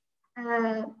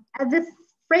 At the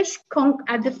fresh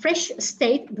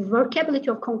state, the workability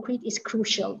of concrete is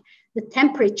crucial. The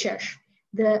temperature,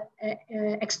 the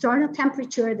external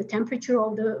temperature, the temperature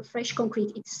of the fresh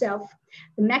concrete itself,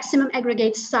 the maximum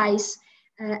aggregate size,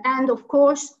 and of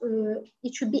course,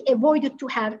 it should be avoided to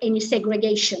have any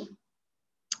segregation.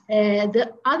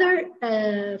 The other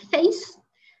phase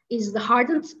is the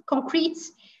hardened concrete.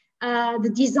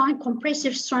 The design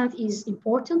compressive strength is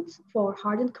important for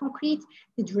hardened concrete.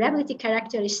 The durability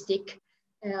characteristic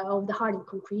of the hardened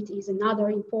concrete is another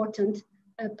important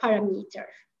parameter.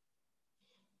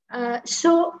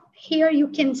 So here you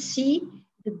can see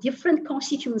the different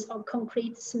constituents of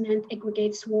concrete, cement,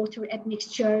 aggregates, water,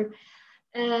 admixture,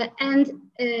 and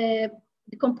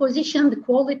the composition, the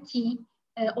quality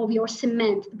of your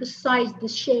cement, the size, the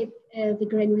shape, the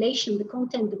granulation, the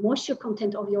content, the moisture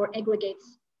content of your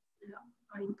aggregates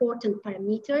are important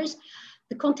parameters.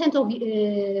 The content of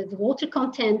the water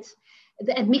content,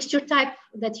 the admixture type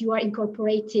that you are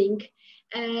incorporating,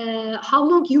 how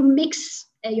long you mix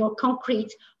your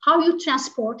concrete, how you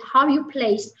transport, how you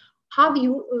place, how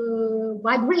you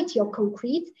vibrate your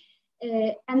concrete,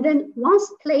 and then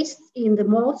once placed in the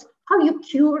molds, how you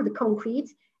cure the concrete,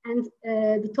 and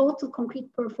the total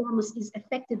concrete performance is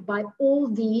affected by all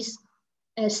these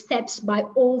steps, by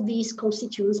all these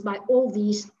constituents, by all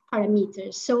these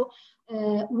parameters. So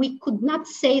we could not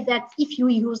say that if you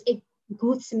use a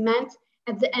good cement,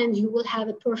 at the end you will have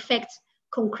a perfect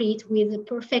concrete with a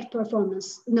perfect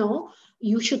performance. No,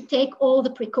 you should take all the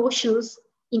precautions,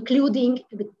 including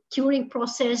the curing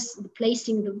process, the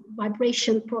placing, the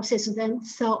vibration process, and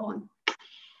so on.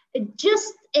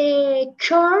 Just a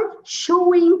curve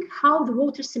showing how the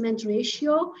water cement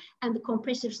ratio and the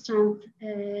compressive strength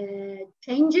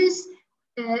changes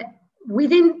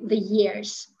within the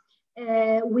years.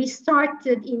 We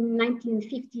started in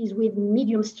 1950s with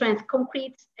medium strength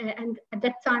concrete, and at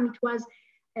that time it was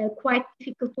quite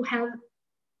difficult to have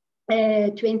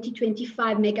 20-25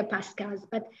 megapascals,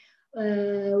 but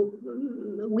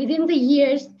within the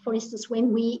years, for instance,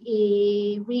 when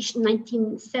we reached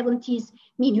 1970s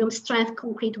medium strength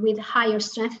concrete with higher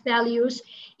strength values,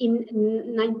 in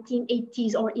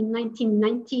 1980s or in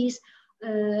 1990s,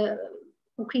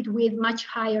 concrete with much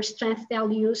higher strength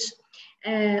values.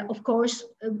 Of course,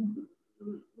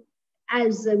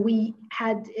 as we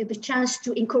had the chance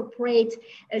to incorporate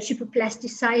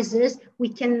superplasticizers, we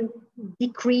can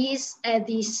decrease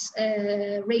this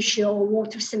ratio of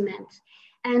water cement.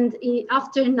 And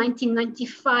after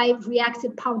 1995,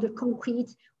 reactive powder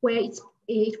concrete, where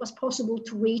it was possible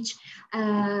to reach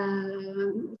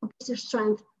compressive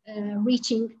strength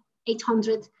reaching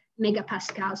 800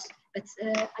 megapascals. But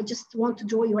I just want to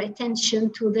draw your attention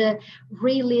to the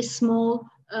really small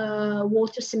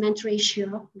water cement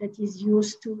ratio that is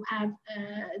used to have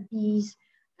these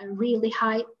really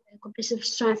high compressive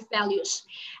strength values.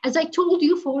 As I told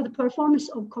you, for the performance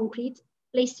of concrete,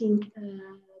 placing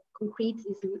concrete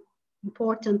is an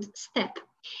important step.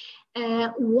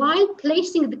 While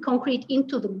placing the concrete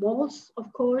into the molds,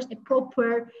 of course, a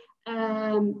proper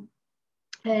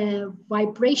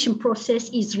vibration process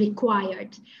is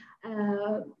required.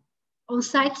 On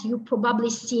site, you probably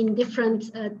seen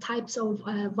different types of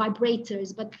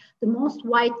vibrators, but the most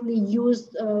widely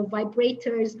used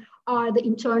vibrators are the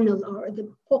internal or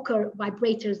the poker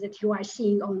vibrators that you are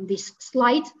seeing on this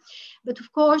slide. But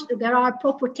of course, there are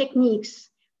proper techniques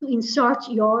to insert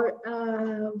your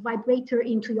vibrator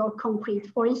into your concrete.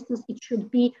 For instance, it should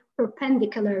be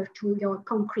perpendicular to your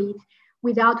concrete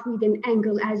without with an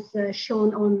angle as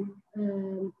shown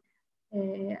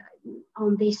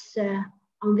on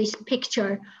this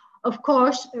picture. Of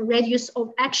course, a radius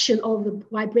of action of the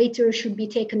vibrator should be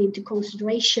taken into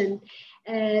consideration.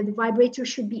 The vibrator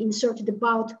should be inserted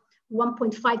about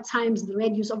 1.5 times the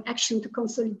radius of action to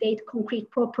consolidate concrete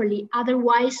properly.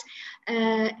 Otherwise,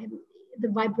 the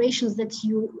vibrations that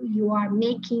you are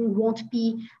making won't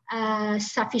be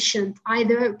sufficient,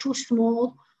 either too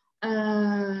small,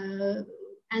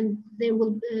 and there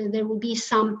will be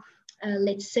some,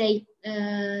 let's say,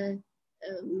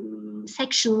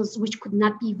 sections which could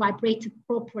not be vibrated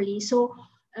properly. So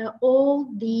all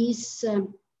these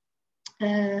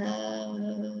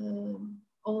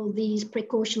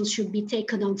precautions should be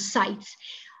taken on site.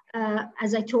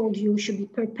 As I told you, should be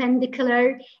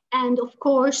perpendicular, and of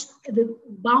course the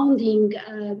bounding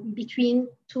between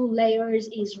two layers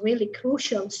is really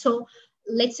crucial. So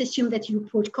let's assume that you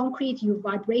poured concrete, you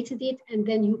vibrated it, and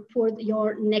then you poured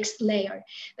your next layer.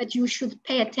 But you should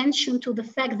pay attention to the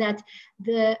fact that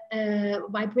the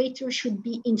vibrator should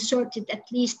be inserted at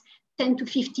least 10 to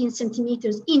 15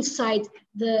 centimeters inside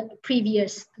the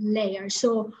previous layer.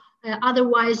 So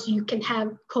otherwise you can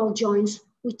have cold joints,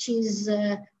 which is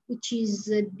the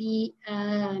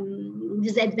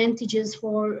disadvantages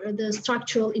for the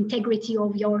structural integrity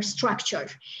of your structure.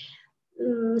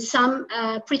 Some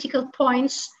critical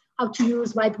points: how to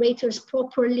use vibrators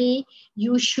properly.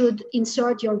 You should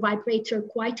insert your vibrator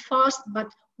quite fast,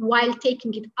 but while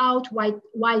taking it out, while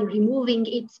removing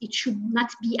it, it should not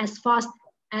be as fast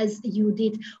as you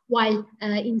did while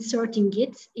inserting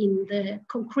it in the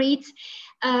concrete.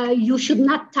 You should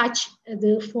not touch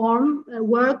the form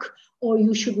work or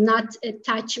you should not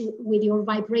touch with your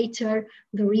vibrator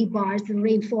the rebars, the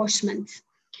reinforcement.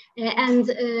 And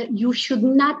you should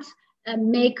not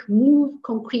move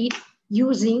concrete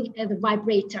using the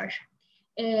vibrator.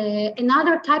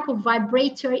 Another type of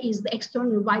vibrator is the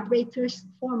external vibrators,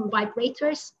 form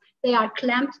vibrators. They are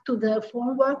clamped to the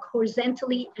formwork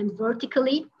horizontally and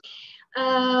vertically.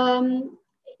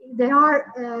 They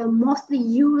are mostly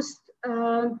used,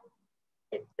 to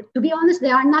be honest,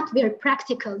 they are not very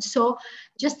practical. So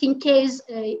just in case,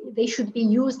 they should be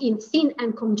used in thin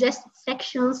and congested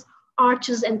sections,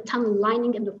 arches and tunnel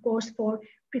lining, and of course for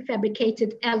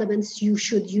prefabricated elements, you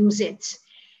should use it.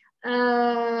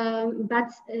 But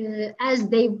as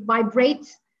they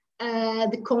vibrate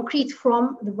the concrete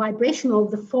from the vibration of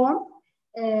the form,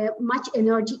 much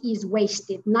energy is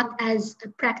wasted, not as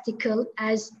practical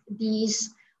as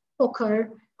these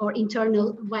poker or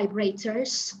internal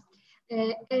vibrators.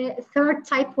 A third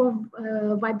type of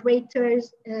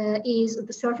vibrators is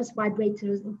the surface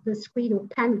vibrators, the screed or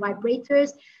pan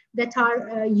vibrators that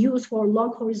are used for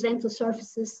long horizontal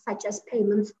surfaces such as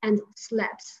pavements and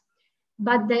slabs.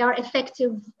 But they are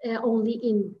effective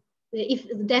only if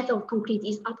the depth of concrete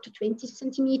is up to 20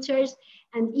 centimeters.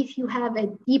 And if you have a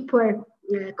deeper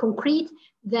concrete,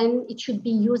 then it should be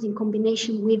used in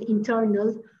combination with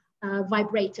internal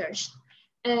vibrators.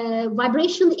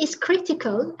 Vibration is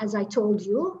critical, as I told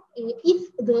you.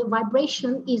 If the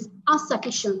vibration is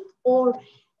insufficient or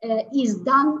is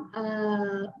done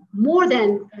more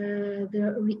than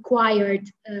the required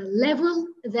level,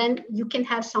 then you can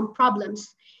have some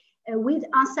problems. With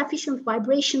insufficient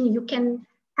vibration, you can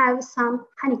have some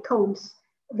honeycombs.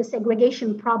 The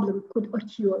segregation problem could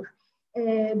occur.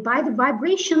 By the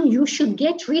vibration, you should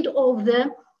get rid of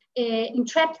the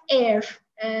entrapped air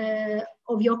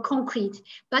of your concrete.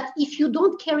 But if you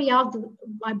don't carry out the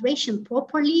vibration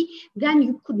properly, then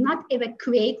you could not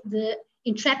evacuate the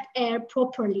entrapped air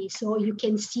properly. So you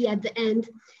can see at the end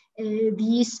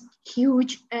these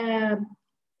huge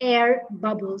air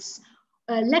bubbles.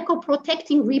 Lack of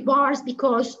protecting rebars,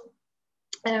 because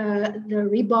the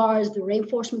rebars, the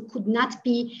reinforcement could not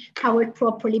be covered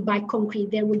properly by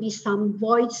concrete. There will be some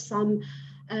voids, some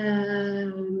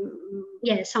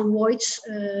voids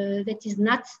that is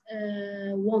not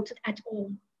wanted at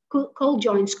all. Cold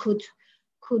joints could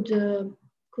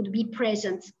be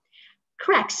present.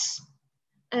 Cracks.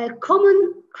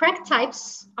 Common crack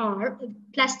types are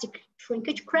plastic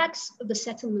shrinkage cracks, the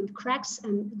settlement cracks,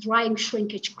 and drying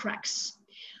shrinkage cracks.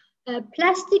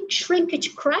 Plastic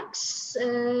shrinkage cracks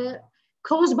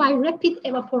caused by rapid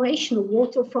evaporation of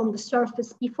water from the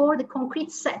surface before the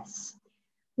concrete sets.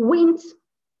 Wind,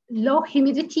 low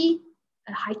humidity,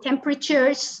 high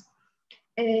temperatures,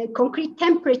 concrete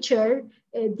temperature,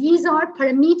 these are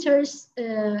parameters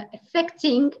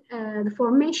affecting the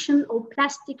formation of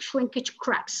plastic shrinkage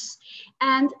cracks.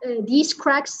 And these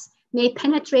cracks may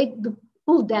penetrate the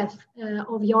full depth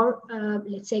of your,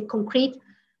 let's say, concrete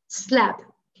slab.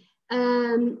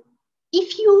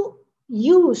 If you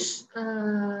use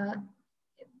an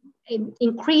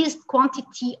increased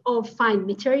quantity of fine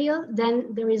material,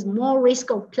 then there is more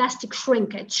risk of plastic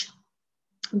shrinkage.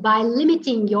 By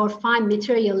limiting your fine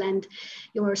material and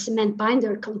your cement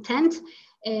binder content,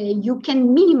 you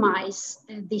can minimize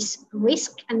this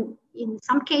risk, and in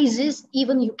some cases,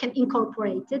 even you can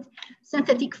incorporate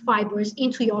synthetic fibers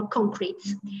into your concrete.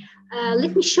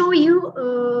 Let me show you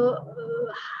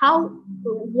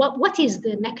what is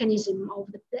the mechanism of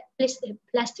the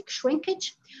plastic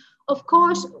shrinkage. Of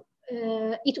course,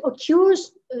 it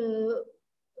occurs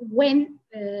when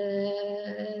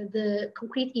the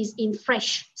concrete is in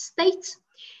fresh state.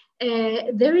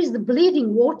 There is the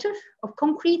bleeding water of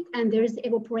concrete and there is the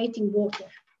evaporating water.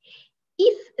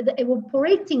 If the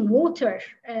evaporating water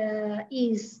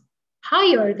is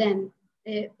higher than,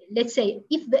 let's say,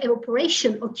 if the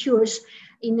evaporation occurs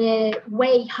in a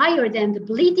way higher than the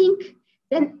bleeding,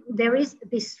 then there is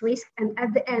this risk, and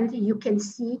at the end you can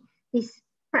see these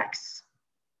cracks.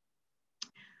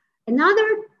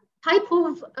 Another type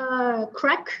of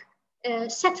crack,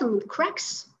 settlement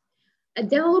cracks,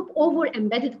 develop over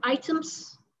embedded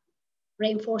items,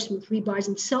 reinforcement, rebars,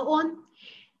 and so on.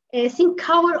 Thin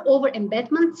cover over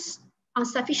embedments,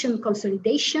 insufficient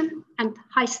consolidation, and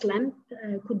high slam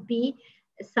could be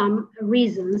some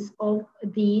reasons of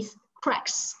these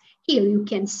cracks. Here you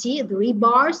can see the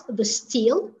rebars, the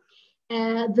steel,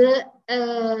 the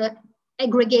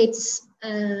aggregates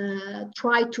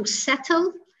try to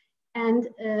settle, and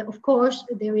of course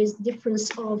there is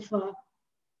difference of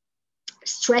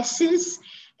stresses.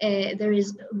 There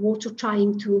is water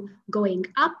trying to going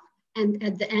up, and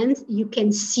at the end you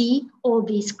can see all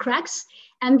these cracks,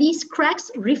 and these cracks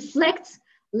reflect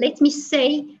let me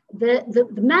say, the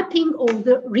mapping of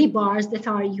the rebars that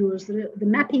are used, the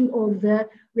mapping of the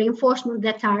reinforcement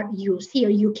that are used. Here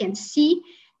you can see,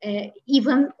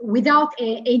 even without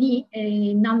any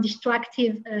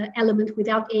non-destructive element,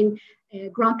 without any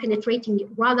ground penetrating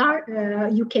radar,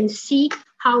 you can see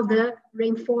how the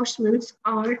reinforcements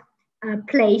are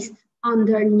placed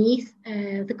underneath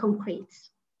the concrete.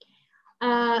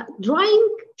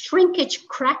 Drying, shrinkage,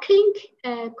 cracking,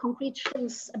 concrete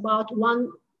shrinks about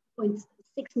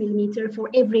 1.6 millimeter for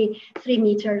every 3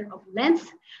 meters of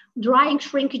length. Drying,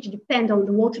 shrinkage depend on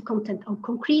the water content of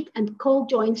concrete, and cold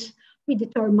joints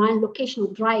predetermine location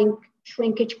of drying,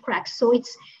 shrinkage, cracks. So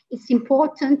it's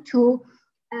important to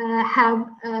have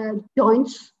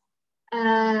joints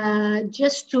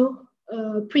just to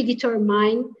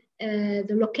predetermine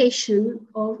the location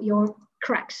of your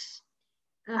cracks.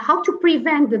 How to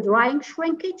prevent the drying,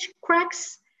 shrinkage,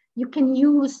 cracks? You can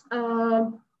use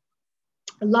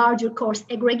larger coarse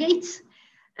aggregates.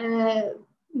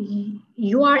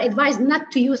 You are advised not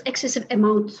to use excessive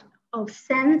amount of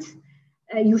sand.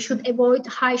 You should avoid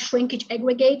high shrinkage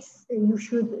aggregates. You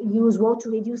should use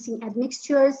water reducing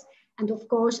admixtures. And of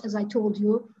course, as I told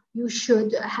you, you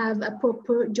should have a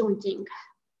proper jointing.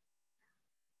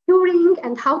 Curing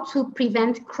and how to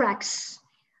prevent cracks.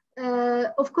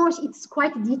 Of course, it's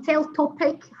quite a detailed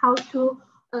topic, how to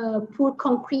pour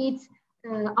concrete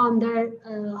under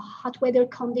hot weather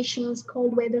conditions,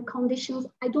 cold weather conditions.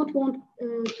 I don't want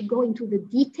to go into the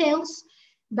details,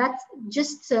 but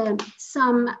just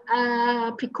some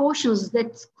precautions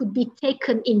that could be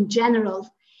taken in general.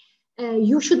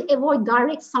 You should avoid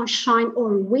direct sunshine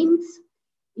or wind.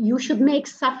 You should make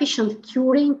sufficient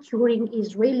curing. Curing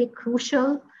is really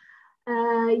crucial.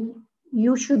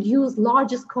 You should use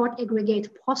largest coarse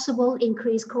aggregate possible,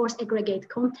 increase coarse aggregate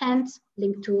content,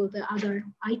 linked to the other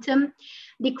item,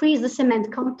 decrease the cement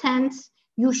content.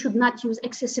 You should not use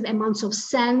excessive amounts of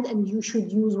sand, and you should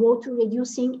use water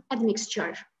reducing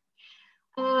admixture.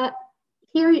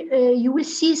 Here you will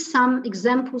see some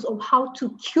examples of how to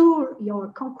cure your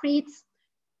concrete.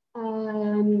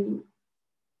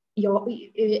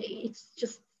 It's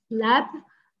just slab.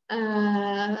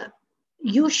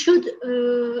 You should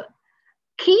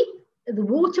keep the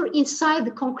water inside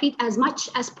the concrete as much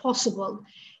as possible.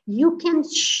 You can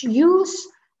use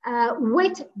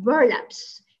wet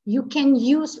burlaps. You can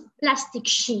use plastic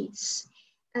sheets.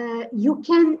 You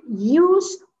can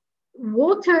use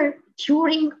water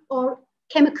curing or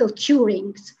chemical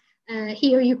curings.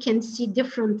 Here you can see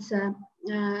different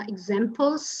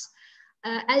examples.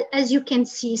 As you can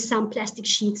see, some plastic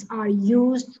sheets are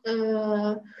used.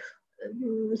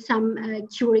 Some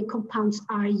curing compounds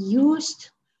are used.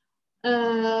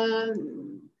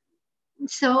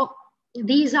 So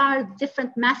these are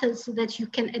different methods that you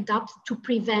can adopt to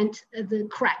prevent the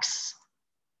cracks.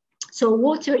 So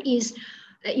water is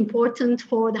important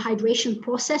for the hydration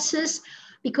processes,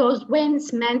 because when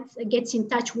cement gets in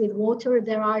touch with water,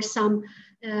 there are some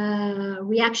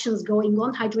reactions going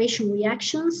on, hydration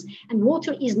reactions, and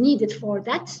water is needed for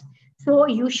that. So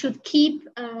you should keep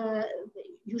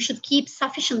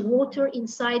sufficient water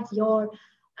inside your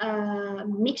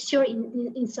mixture,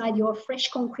 inside your fresh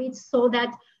concrete, so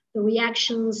that the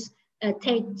reactions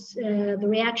take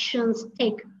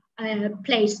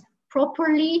place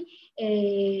properly.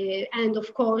 And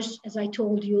of course, as I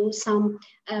told you, some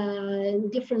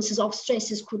differences of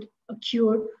stresses could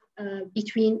occur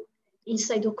between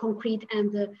inside the concrete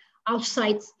and the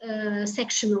outside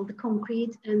section of the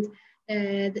concrete, and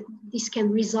this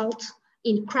can result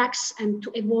in cracks. And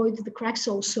to avoid the cracks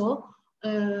also,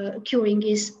 curing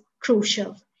is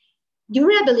crucial.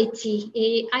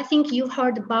 Durability, I think you've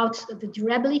heard about the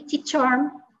durability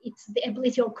term. It's the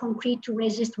ability of concrete to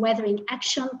resist weathering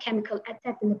action, chemical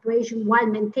attack, and abrasion while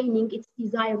maintaining its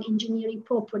desired engineering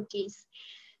properties.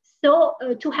 So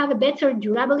to have a better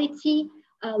durability,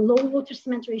 low water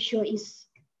cement ratio is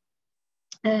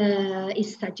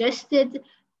suggested.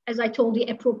 As I told you,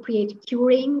 appropriate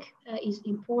curing is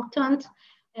important.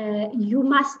 You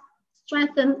must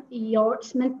strengthen your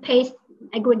cement paste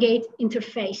aggregate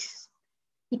interface,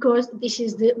 because this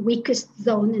is the weakest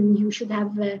zone, and you should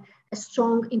have a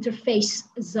strong interface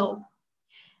zone.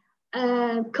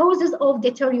 Causes of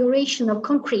deterioration of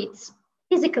concrete: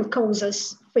 physical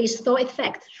causes, freeze-thaw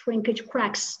effect, shrinkage,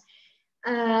 cracks,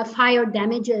 fire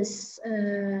damages,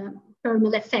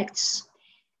 thermal effects.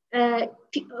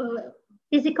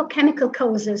 Physical chemical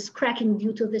causes: cracking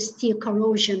due to the steel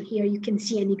corrosion. Here you can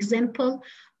see an example,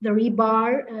 the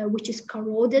rebar which is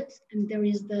corroded, and there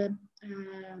is the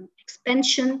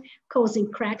expansion causing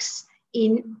cracks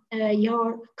in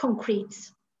your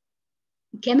concrete.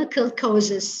 chemical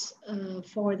causes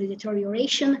for the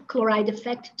deterioration, chloride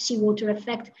effect, seawater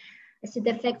effect, acid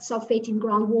effect, sulfate in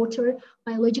groundwater,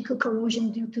 biological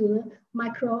corrosion due to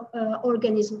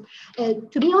microorganisms.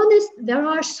 To be honest, there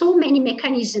are so many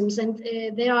mechanisms and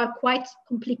they are quite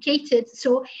complicated.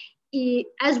 So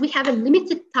as we have a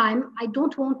limited time, I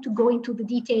don't want to go into the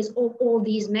details of all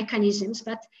these mechanisms,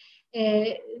 but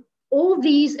all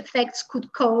these effects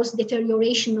could cause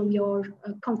deterioration of your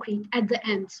concrete at the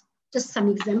end. Just some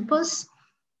examples.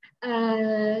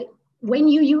 When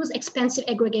you use expensive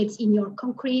aggregates in your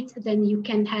concrete, then you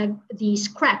can have these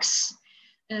cracks.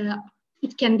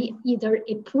 It can be either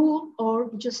a pool or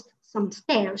just some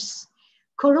stairs.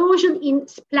 Corrosion in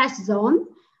splash zone.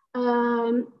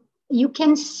 You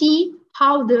can see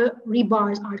how the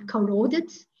rebars are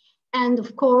corroded. And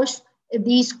of course,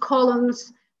 these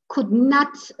columns could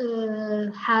not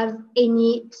have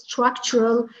any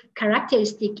structural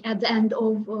characteristic at the end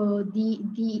of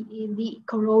the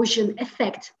corrosion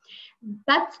effect.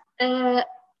 But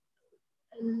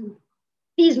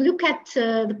please look at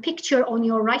the picture on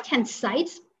your right-hand side.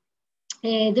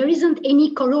 There isn't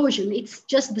any corrosion. It's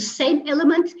just the same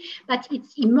element, but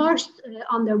it's immersed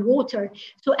underwater.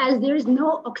 So as there is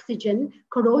no oxygen,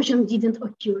 corrosion didn't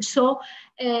occur. So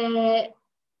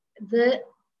the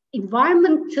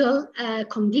environmental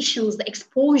conditions, the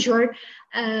exposure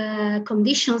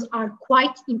conditions are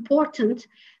quite important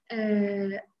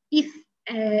if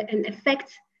an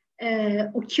effect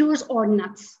occurs or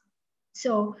not.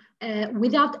 So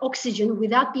without oxygen,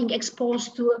 without being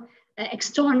exposed to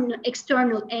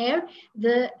external air,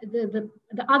 the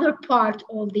other part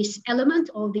of this element,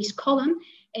 of this column,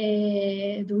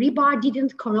 the rebar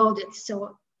didn't corrode it.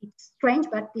 So it's strange,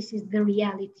 but this is the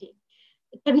reality.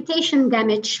 Cavitation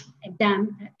damage, a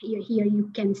dam, here you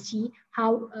can see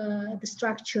how the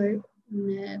structure,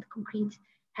 the concrete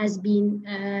has been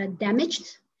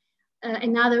damaged.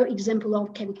 Another example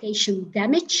of cavitation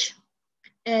damage,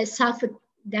 sulfate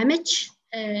damage.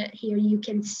 Here you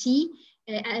can see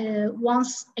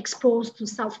once exposed to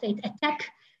sulfate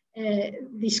attack,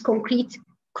 this concrete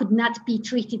could not be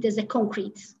treated as a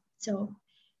concrete. So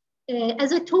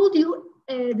as I told you,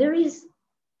 there is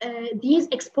these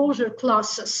exposure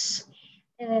classes.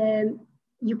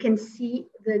 You can see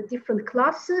the different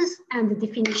classes and the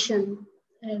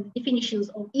definitions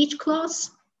of each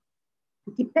class.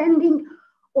 Depending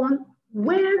on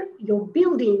where your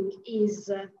building is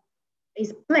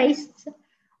placed,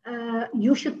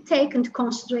 you should take into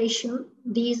consideration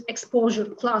these exposure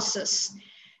classes.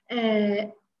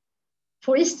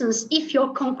 For instance, if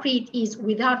your concrete is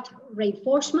without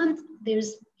reinforcement,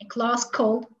 there's a class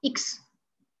called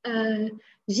X0.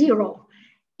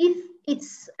 If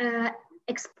it's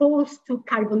exposed to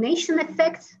carbonation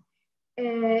effect,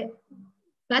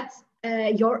 but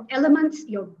your elements,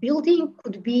 your building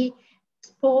could be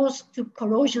exposed to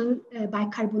corrosion by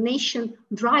carbonation,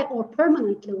 dry or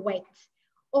permanently wet,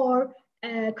 or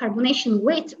carbonation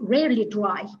wet, rarely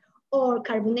dry, or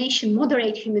carbonation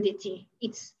moderate humidity.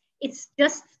 It's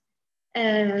just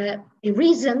a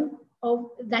reason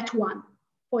of that one.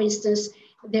 For instance,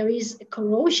 there is a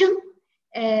corrosion,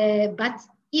 but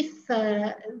if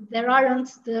there aren't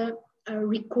the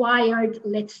required,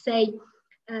 let's say,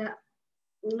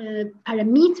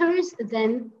 parameters,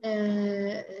 then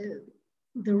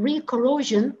the real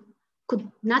corrosion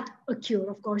could not occur.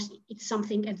 Of course, it's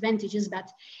something advantageous, but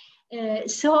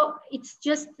so it's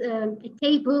just a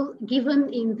table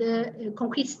given in the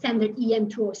concrete standard EN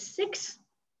 206.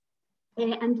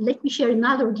 And let me share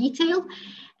another detail.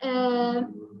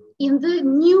 In the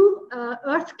new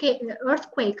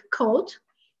earthquake code,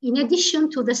 in addition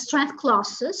to the strength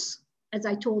classes, as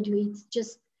I told you, it's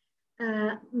just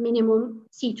minimum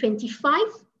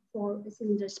C25 for the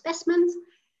cylinder specimens.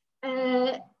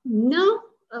 Now,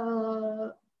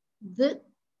 the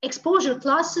exposure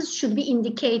classes should be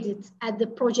indicated at the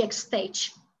project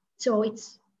stage. So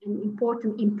it's an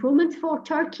important improvement for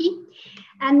Turkey.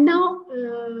 And now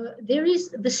there is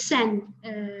the SEN,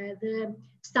 the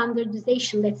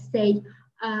standardization, let's say,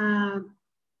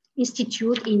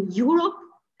 institute in Europe,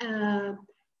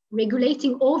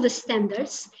 regulating all the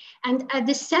standards. And at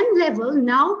the SEN level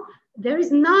now, there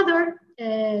is another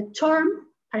term,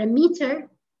 parameter,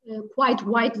 quite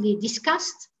widely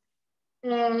discussed,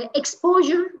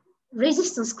 exposure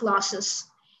resistance classes,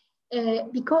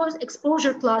 because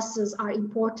exposure classes are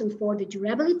important for the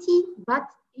durability, but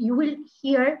you will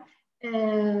hear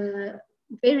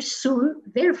very soon,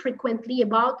 very frequently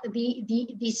about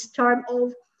this term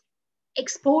of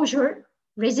exposure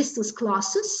resistance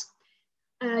classes,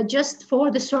 just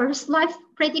for the service life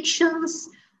predictions,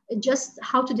 just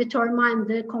how to determine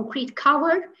the concrete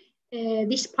cover.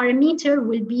 this parameter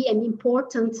will be an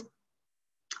important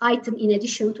item in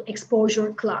addition to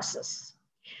exposure classes.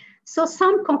 So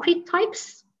some concrete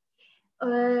types,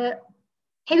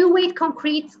 heavyweight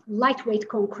concrete, lightweight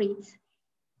concrete,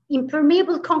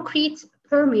 impermeable concrete,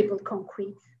 permeable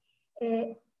concrete.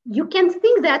 You can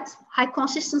think that high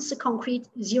consistency concrete,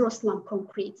 zero slump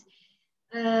concrete,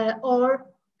 or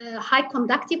high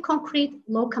conductive concrete,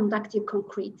 low conductive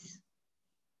concrete,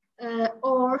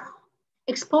 or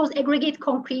exposed aggregate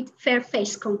concrete, fair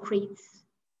face concrete,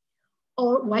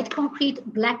 or white concrete,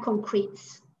 black concrete,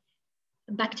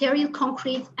 bacterial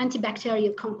concrete,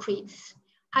 antibacterial concrete,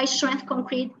 high strength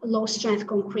concrete, low strength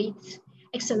concrete,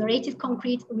 accelerated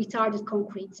concrete, retarded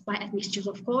concrete by admixtures,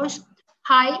 of course,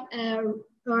 high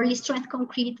early strength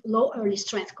concrete, low early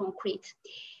strength concrete.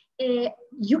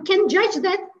 You can judge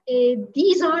that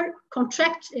these are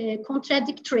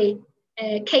contradictory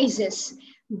cases,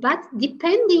 but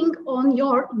depending on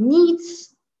your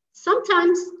needs,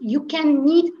 sometimes you can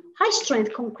need high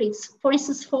strength concretes. For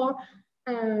instance, for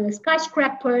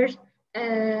skyscraper,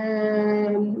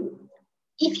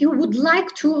 if you would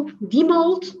like to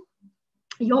demold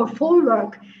your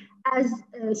formwork as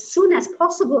soon as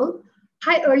possible,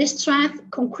 high early strength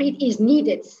concrete is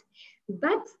needed.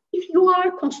 But if you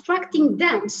are constructing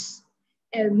dense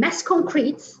mass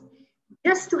concrete,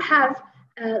 just to have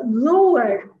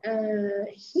lower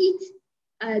heat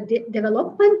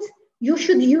development, you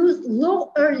should use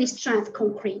low early strength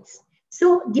concrete.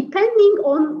 So depending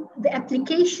on the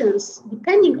applications,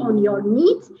 depending on your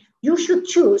needs, you should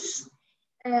choose.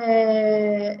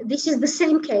 This is the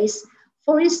same case.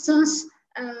 For instance,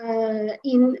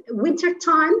 in winter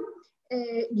time,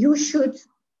 you should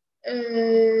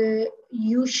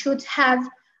have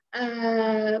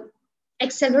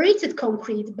accelerated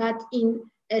concrete, but in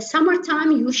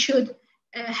summertime you should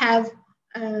have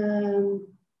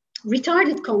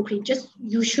retarded concrete.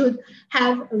 You should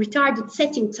have retarded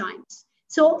setting times.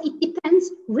 So it depends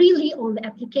really on the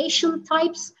application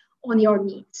types, on your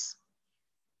needs.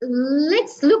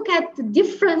 Let's look at the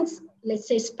different, let's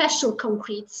say, special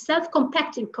concrete,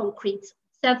 self-compacting concrete,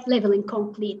 self-leveling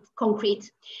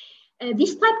concrete.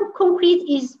 This type of concrete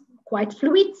is quite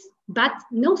fluid, but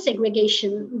no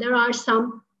segregation. There are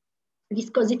some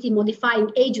viscosity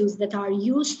modifying agents that are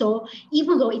used, so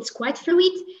even though it's quite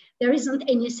fluid, there isn't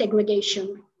any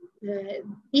segregation.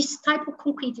 This type of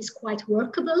concrete is quite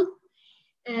workable.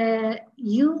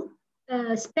 You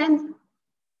spend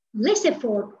less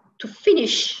effort to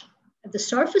finish the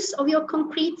surface of your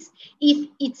concrete. If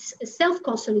it's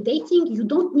self-consolidating, you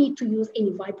don't need to use any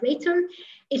vibrator.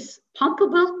 It's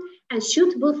pumpable and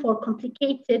suitable for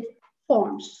complicated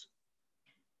forms.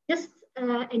 Just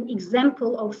an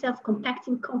example of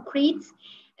self-compacting concrete.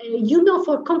 You know,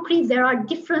 for concrete, there are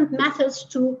different methods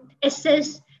to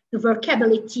assess the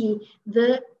workability,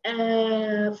 the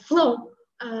flow,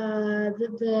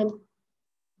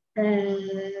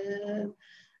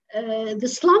 the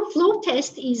slump flow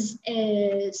test is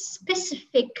a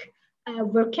specific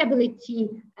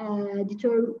workability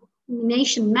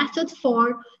determination method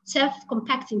for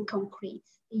self-compacting concrete.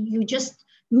 You just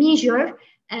measure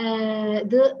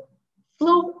the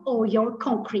flow of your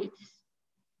concrete.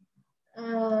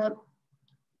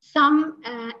 Some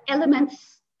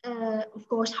elements, of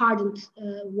course, hardened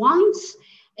ones.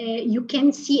 You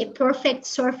can see a perfect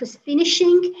surface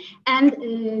finishing, and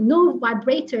no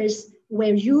vibrators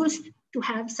were used to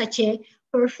have such a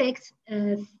perfect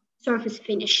surface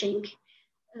finishing.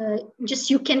 Just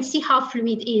you can see how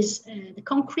fluid is the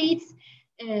concrete.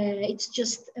 It's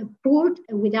just poured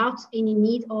without any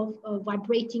need of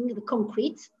vibrating the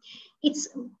concrete. It's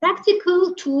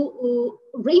practical to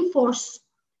reinforce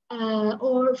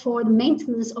or for the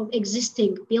maintenance of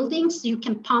existing buildings. You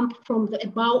can pump from the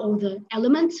above of the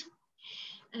element.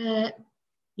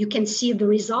 You can see the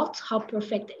result, how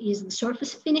perfect is the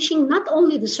surface finishing. Not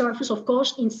only the surface, of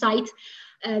course, inside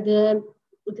the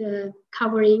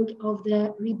covering of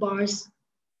the rebars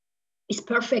is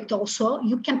perfect also.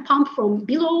 You can pump from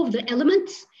below the element,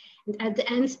 and at the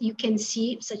end you can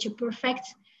see such a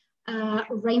perfect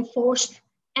reinforced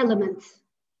element.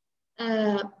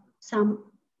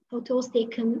 Some photos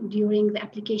taken during the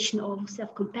application of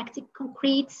self-compacted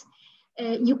concrete.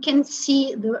 You can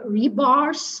see the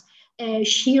rebars,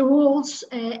 shear walls,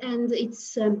 and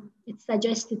it's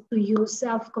suggested to use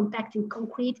self-compacting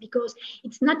concrete because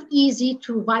it's not easy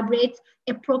to vibrate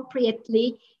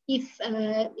appropriately if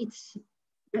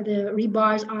the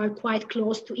rebars are quite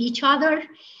close to each other.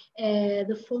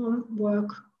 The form work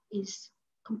is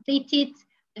completed,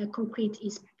 concrete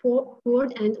is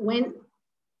poured, and when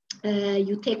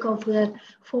you take off the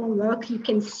formwork, you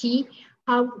can see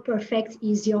how perfect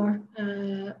is your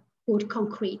poured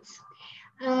concrete.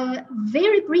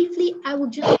 Very briefly, I will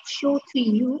just show to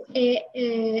you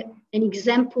an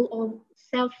example of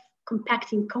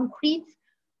self-compacting concrete.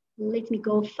 Let me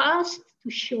go fast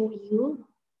to show you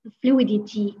the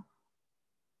fluidity.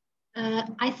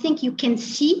 I think you can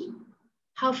see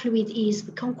how fluid is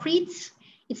the concrete.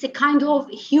 It's a kind of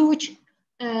huge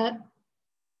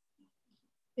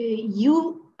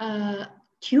U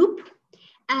tube,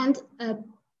 and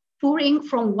pouring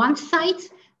from one side,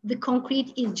 the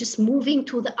concrete is just moving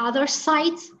to the other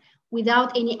side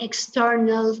without any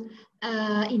external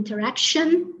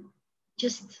interaction.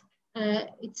 Just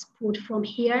it's poured from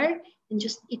here, and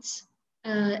just it's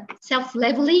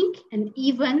self-leveling, and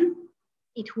even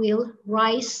it will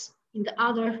rise in the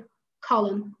other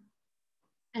column.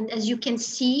 And as you can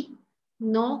see,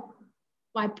 no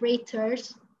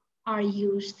vibrators are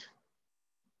used.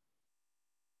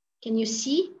 Can you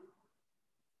see?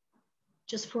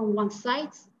 Just from one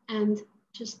side, and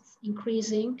just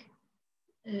increasing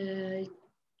the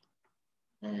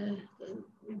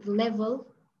level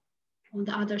on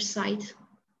the other side.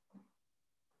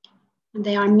 And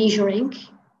they are measuring.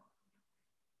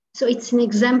 So it's an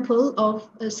example of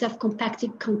a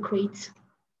self-compacted concrete.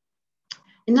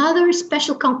 Another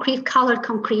special concrete, colored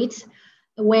concrete,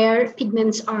 where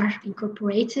pigments are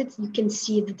incorporated. You can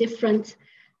see the different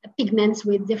pigments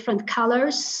with different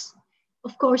colors.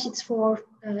 Of course, it's for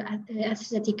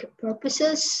aesthetic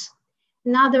purposes.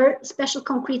 Another special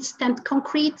concrete, stamped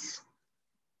concrete.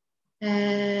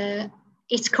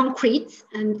 It's concrete,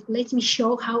 and let me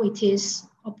show how it is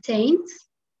obtained.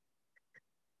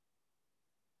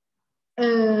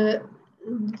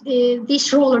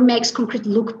 This roller makes concrete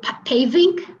look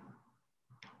paving.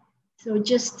 So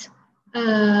just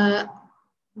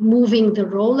moving the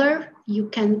roller, you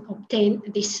can obtain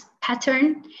this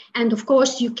pattern. And of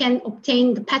course, you can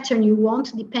obtain the pattern you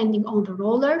want depending on the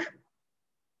roller.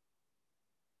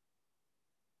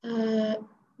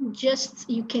 Just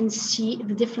you can see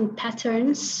the different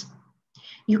patterns.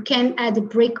 You can add a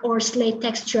brick or slate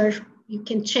texture. You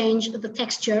can change the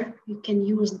texture. You can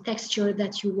use the texture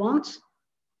that you want.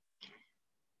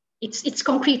 It's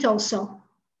concrete also.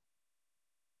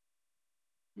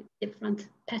 Different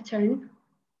pattern.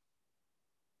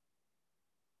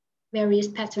 Various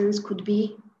patterns could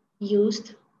be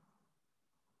used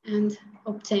and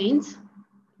obtained.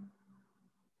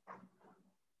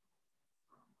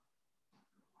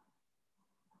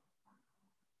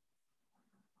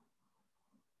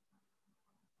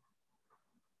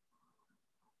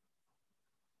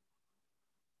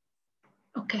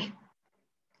 Okay.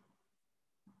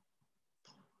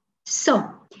 So,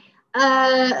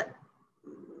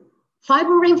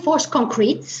 fiber reinforced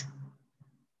concrete.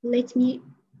 Let me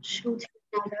show you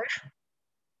another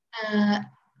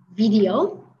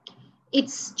video.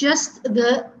 It's just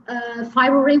the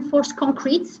fiber reinforced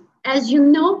concrete. As you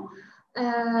know,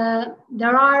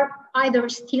 there are either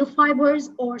steel fibers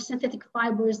or synthetic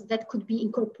fibers that could be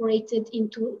incorporated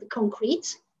into the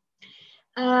concrete.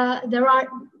 There are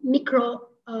micro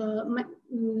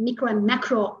and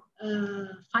macro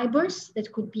fibers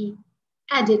that could be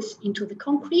added into the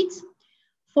concrete.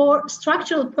 For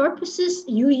structural purposes,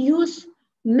 you use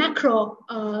macro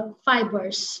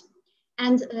fibers,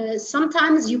 and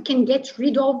sometimes you can get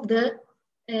rid of the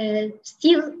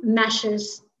steel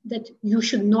meshes that you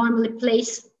should normally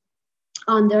place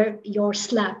under your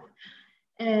slab,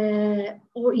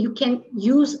 or you can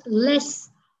use less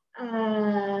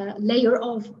layer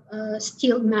of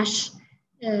steel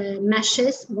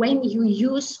meshes when you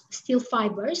use steel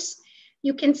fibers.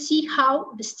 You can see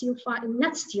how the steel fiber,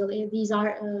 not steel, these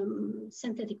are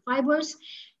synthetic fibers.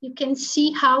 You can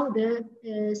see how the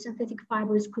synthetic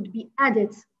fibers could be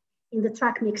added in the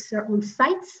track mixer on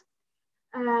site.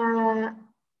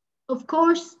 Of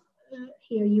course,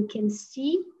 here you can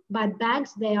see by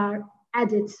bags, they are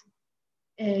added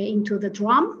into the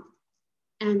drum,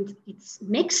 and it's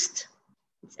mixed,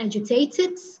 it's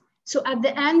agitated. So at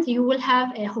the end, you will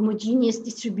have a homogeneous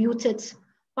distributed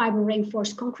fiber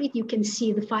reinforced concrete. You can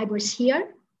see the fibers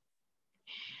here.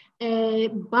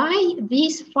 By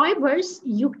these fibers,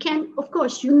 you can, of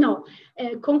course, you know,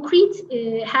 concrete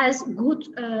has good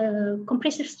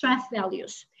compressive strength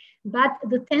values, but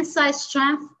the tensile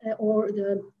strength or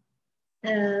the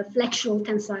flexural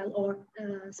tensile or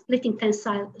splitting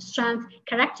tensile strength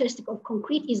characteristic of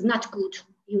concrete is not good,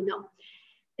 you know.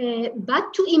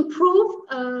 But to improve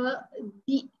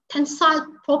the tensile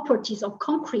properties of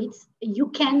concrete, you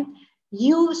can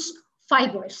use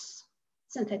fibers,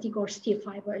 synthetic or steel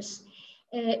fibers.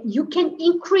 You can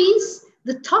increase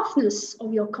the toughness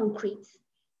of your concrete.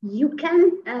 You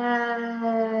can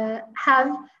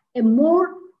have a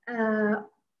more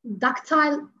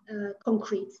ductile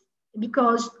concrete,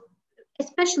 because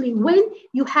especially when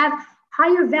you have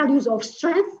higher values of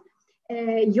strength,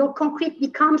 your concrete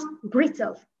becomes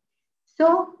brittle.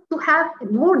 So to have a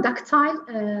more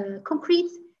ductile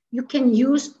concrete, you can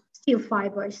use steel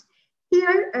fibers.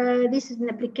 Here, this is an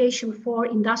application for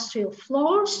industrial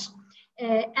floors.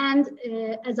 And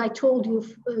as I told you,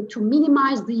 to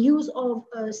minimize the use of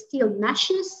steel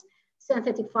meshes,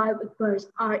 synthetic fibers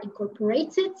are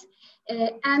incorporated,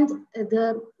 and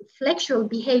the flexural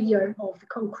behavior of the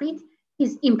concrete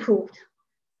is improved.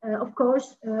 Of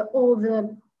course, all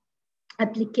the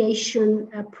application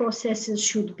processes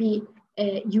should be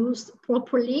used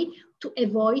properly to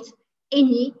avoid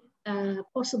any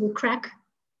possible crack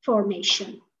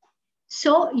formation.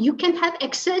 So you can have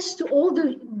access to all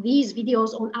these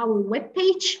videos on our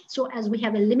webpage. So as we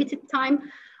have a limited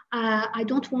time, I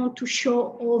don't want to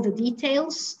show all the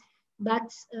details,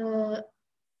 but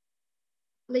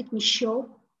let me show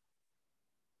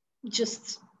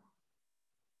just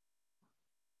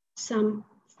some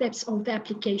steps of the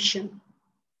application.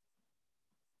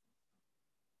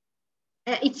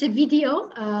 It's a video,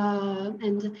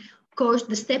 and of course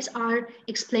the steps are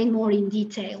explained more in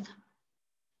detail.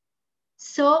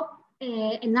 So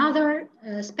another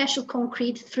special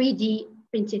concrete, 3D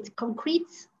printed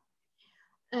concrete.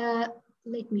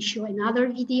 Let me show another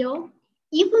video.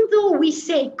 Even though we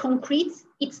say concrete,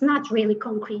 it's not really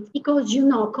concrete, because you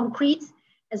know concrete,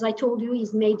 as I told you,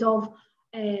 is made of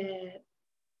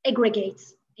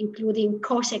aggregates, including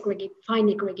coarse aggregates, fine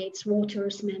aggregates, water,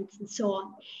 cement, and so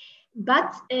on.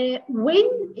 But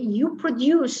when you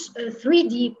produce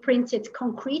 3D printed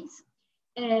concrete,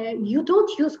 you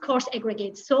don't use coarse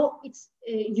aggregates, so it's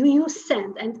you use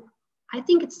sand, and I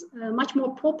think it's much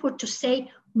more proper to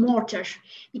say mortar,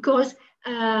 because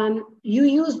you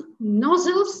use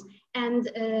nozzles, and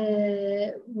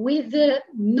with the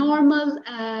normal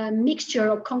mixture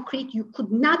of concrete, you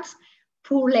could not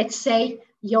pour, let's say,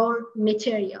 your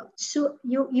material. So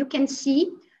you can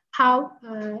see how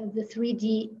the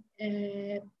 3D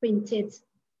printed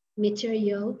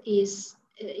material is,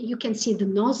 you can see the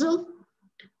nozzle,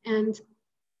 and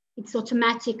it's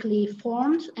automatically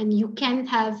formed, and you can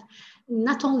have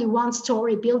not only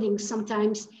one-story buildings,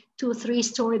 sometimes 2 or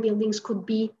 3-story buildings could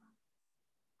be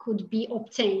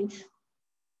obtained.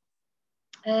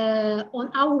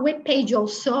 On our webpage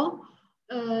also,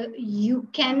 you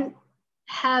can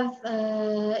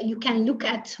look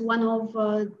at one of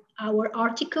our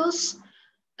articles,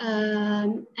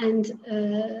 and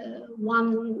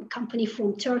one company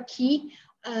from Turkey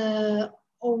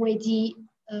already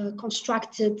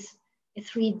constructed a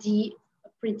 3D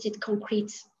printed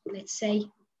concrete, let's say.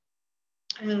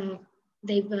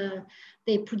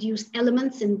 They produced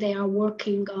elements, and they are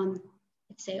working on,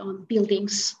 let's say, on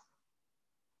buildings.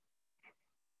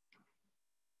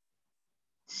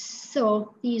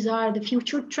 So these are the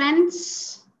future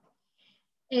trends.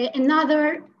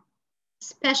 Another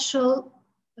special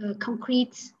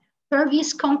concrete,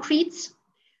 pervious concrete.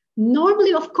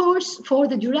 Normally, of course, for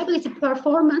the durability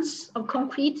performance of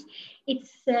concrete,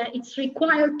 it's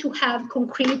required to have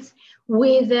concrete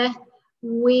with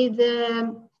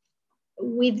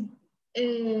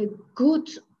good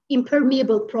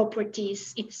impermeable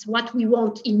properties. It's what we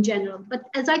want in general. But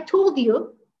as I told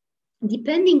you,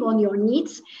 depending on your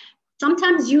needs,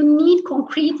 sometimes you need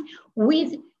concrete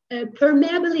with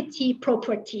permeability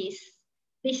properties.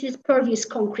 This is pervious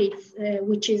concrete,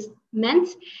 which is meant.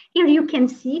 Here you can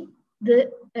see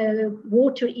the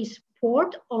water is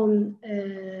poured on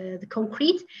the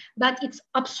concrete, but it's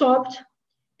absorbed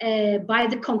by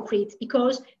the concrete,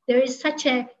 because there is such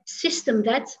a system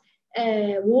that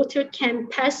water can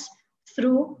pass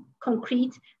through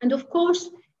concrete. And of course,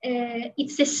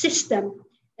 it's a system.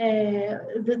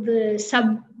 The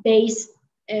sub-base,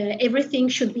 everything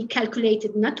should be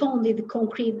calculated, not only the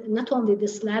concrete, not only the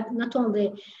slab, not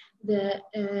only the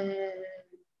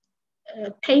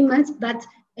payment, but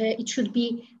it should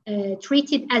be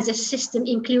treated as a system,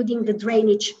 including the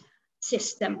drainage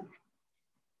system.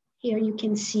 Here you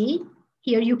can see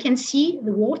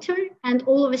the water, and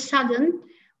all of a sudden,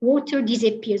 water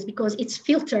disappears because it's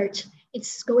filtered.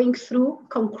 It's going through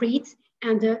concrete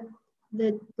and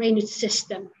the drainage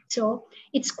system. So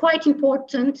it's quite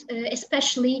important,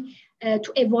 especially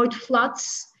to avoid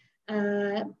floods,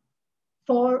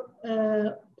 for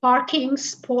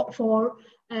parkings, for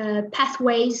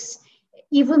pathways,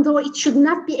 even though it should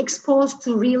not be exposed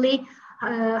to really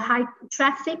high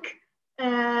traffic.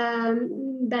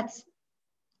 But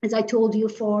as I told you,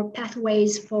 for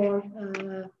pathways, for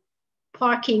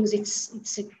parkings,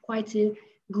 it's quite a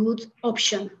good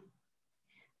option.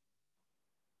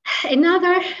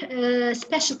 Another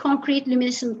special concrete,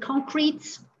 luminescent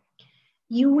concrete.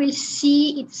 You will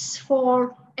see it's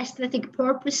for aesthetic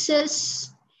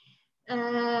purposes.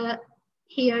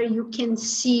 Here you can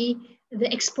see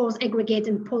the exposed aggregate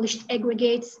and polished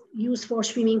aggregates used for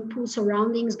swimming pool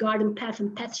surroundings, garden path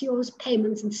and patios,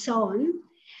 pavements, and so on.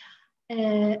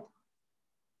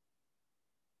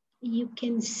 You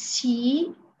can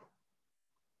see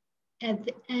at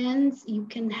the end, you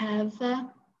can have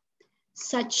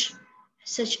such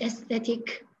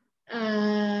aesthetic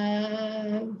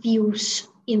views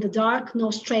in the dark,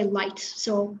 no straight light.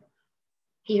 So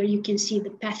here you can see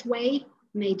the pathway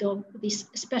made of this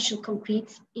special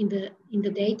concrete in the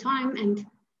daytime, and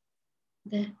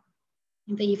in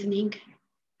the evening,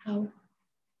 how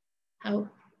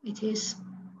it is.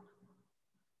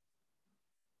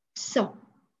 So,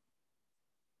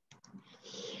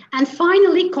 and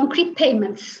finally, concrete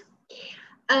pavements.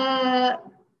 I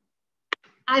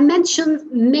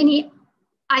mentioned many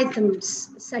items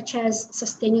such as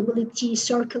sustainability,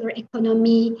 circular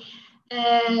economy.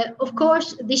 Of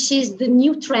course, this is the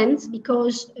new trend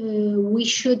because we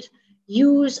should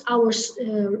use our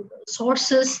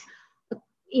sources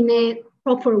in a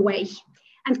proper way.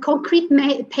 And concrete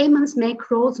pavements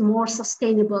make roads more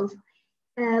sustainable.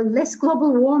 Less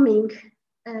global warming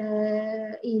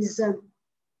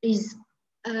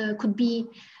could be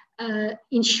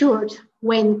ensured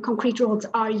when concrete roads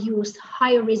are used,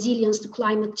 higher resilience to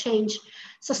climate change,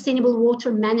 sustainable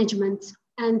water management,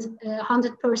 and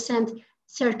 100%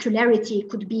 circularity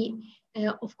could be,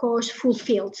 of course,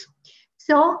 fulfilled.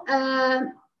 So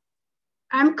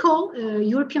AMCO,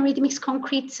 European Ready Mix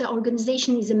Concrete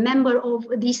Organization, is a member of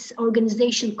this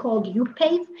organization called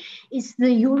UPAVE. It's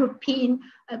the European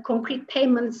Concrete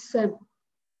Pavements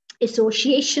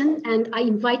Association, and I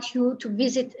invite you to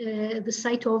visit the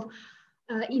site of,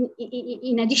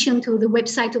 in addition to the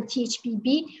website of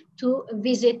THBB, to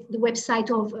visit the website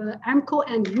of AMCO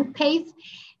and UPAVE.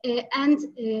 And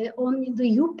on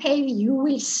the UPAVE, you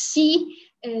will see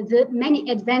the many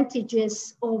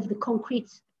advantages of the concrete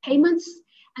pavements.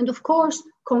 And of course,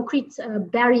 concrete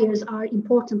barriers are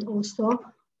important also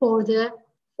for the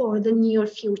near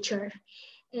future.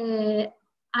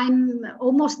 I'm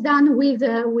almost done with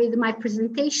my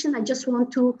presentation. I just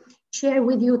want to share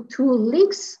with you two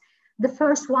links. The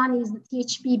first one is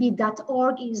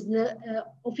thbb.org, is the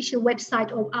official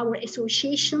website of our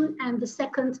association. And the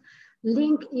second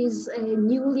link is a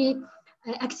newly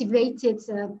activated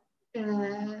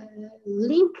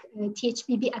link,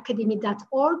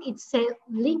 thbbacademy.org. It's a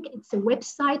link, it's a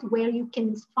website where you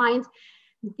can find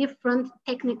different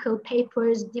technical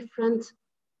papers, different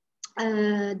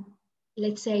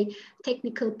let's say,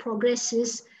 technical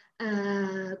progresses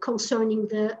concerning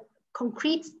the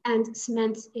concrete and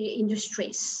cement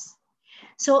industries.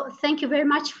 So thank you very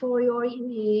much for your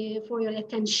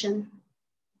attention.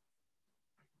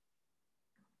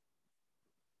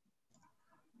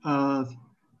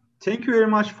 Thank you very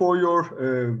much for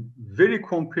your very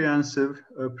comprehensive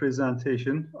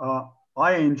presentation.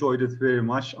 I enjoyed it very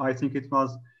much. I think it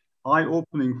was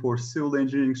eye-opening for civil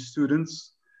engineering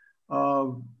students.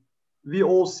 We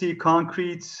all see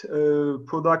concrete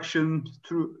production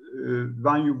through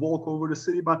when you walk over the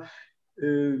city, but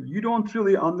you don't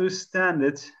really understand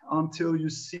it until you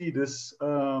see this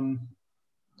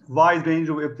wide range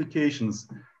of applications.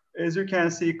 As you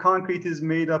can see, concrete is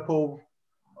made up of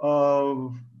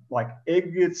like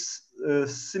aggregates,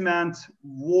 cement,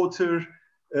 water,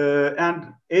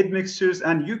 and admixtures,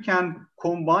 and you can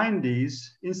combine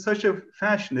these in such a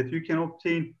fashion that you can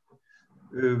obtain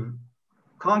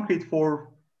concrete for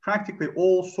practically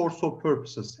all sorts of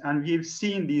purposes. And we've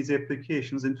seen these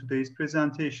applications in today's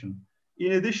presentation.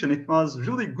 In addition, it was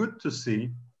really good to see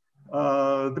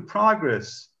the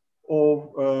progress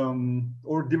of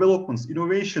or developments,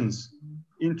 innovations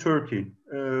in Turkey.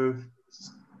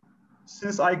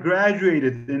 Since I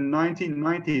graduated in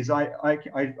 1990s,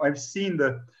 I've seen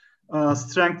the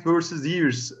strength versus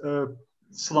years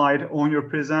slide on your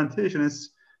presentation. It's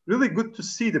really good to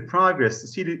see the progress, to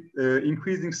see the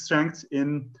increasing strength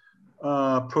in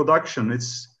production.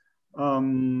 It's,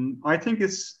 I think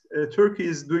Turkey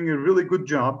is doing a really good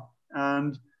job,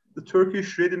 and the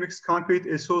Turkish Ready Mix Concrete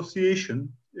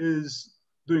Association is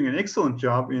doing an excellent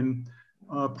job in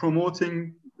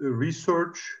promoting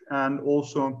research and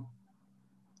also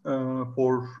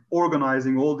for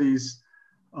organizing all these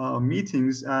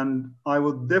meetings. And I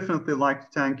would definitely like to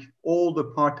thank all the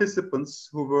participants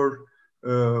who were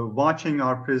watching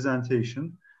our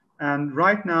presentation. And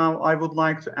right now, I would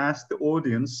like to ask the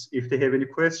audience if they have any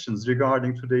questions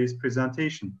regarding today's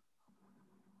presentation.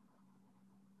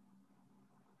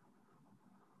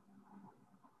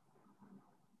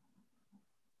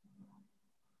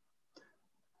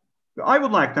 I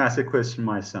would like to ask a question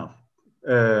myself.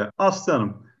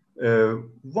 Aslı,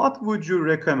 what would you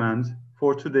recommend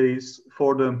for the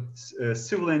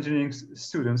civil engineering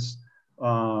students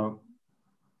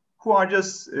who are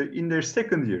just in their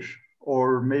second year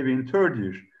or maybe in third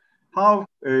year? How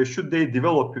should they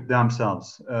develop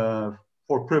themselves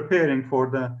for preparing for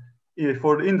the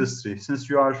industry? Since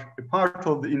you are a part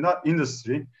of the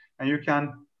industry, and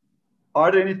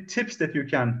are there any tips that you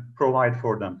can provide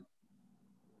for them?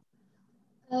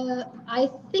 I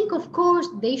think, of course,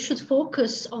 they should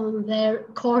focus on their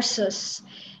courses,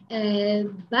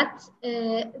 but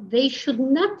they should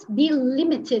not be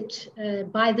limited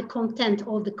by the content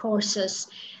of the courses.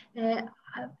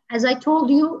 As I told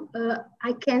you,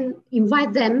 I can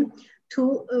invite them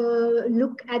to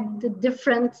look at the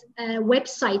different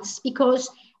websites, because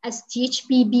as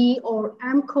THBB or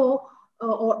AMCO,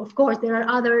 or of course there are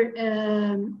other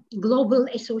global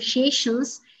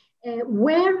associations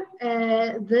where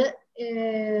the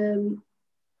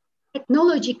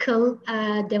technological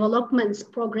developments,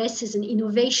 progresses, and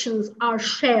innovations are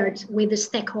shared with the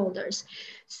stakeholders.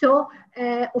 So,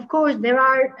 of course, there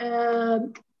are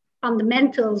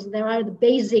fundamentals, there are the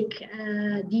basic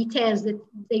details that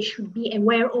they should be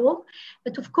aware of.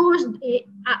 But of course,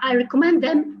 I recommend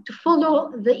them to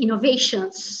follow the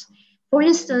innovations. For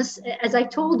instance, as I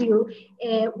told you,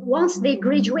 once they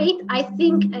graduate, I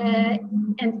think,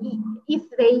 and if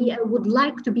they would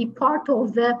like to be part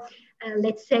of the,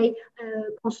 let's say,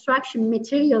 construction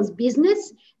materials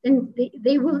business, then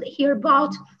they will hear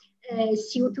about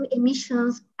CO2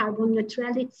 emissions, carbon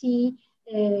neutrality,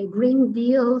 Green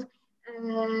Deal,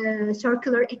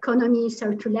 circular economy,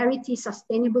 circularity,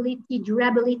 sustainability,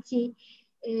 durability.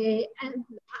 And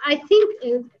I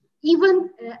think even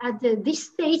at this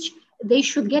stage, they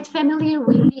should get familiar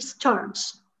with these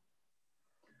terms.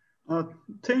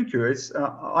 Thank you.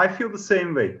 I feel the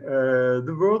same way.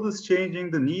 The world is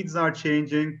changing, the needs are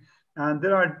changing, and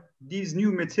there are these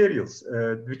new materials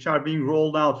which are being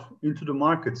rolled out into the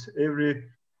market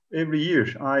every year.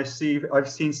 I've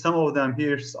seen some of them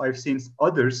here. I've seen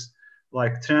others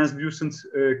like translucent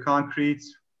concrete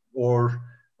or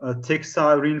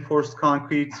textile reinforced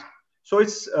concrete. So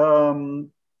it's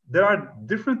there are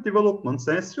different developments,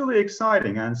 and it's really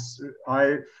exciting, and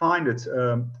I find it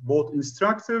both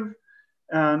instructive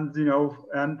and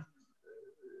and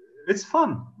it's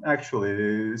fun. Actually,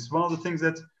 it's one of the things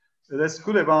that's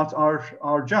good about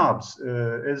our jobs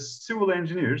as civil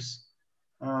engineers.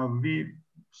 We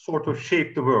sort of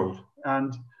shape the world,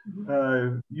 and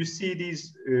you see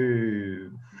these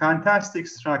fantastic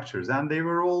structures, and they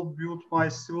were all built by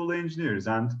civil engineers,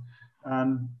 and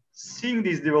seeing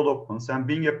these developments and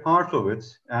being a part of it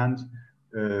and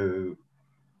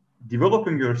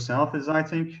developing yourself is, I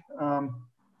think,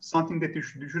 something that you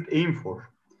should aim for.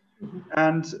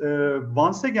 And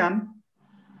once again,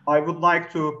 I would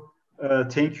like to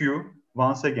thank you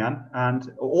once again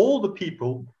and all the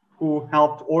people who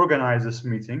helped organize this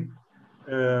meeting.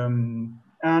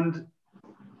 And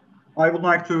I would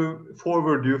like to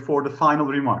forward you for the final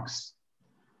remarks.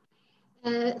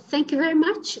 Thank you very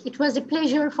much. It was a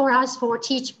pleasure for us, for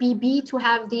THBB, to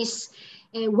have this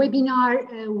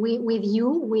webinar with you,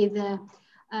 with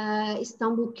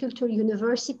Istanbul Kültür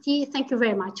University. Thank you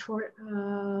very much for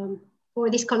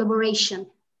this collaboration.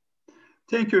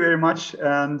 Thank you very much.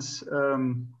 And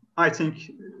I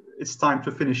think it's time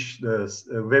to finish the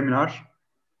webinar.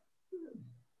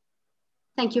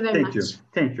 Thank you very much.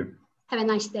 Thank you. Have a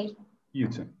nice day. You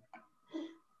too.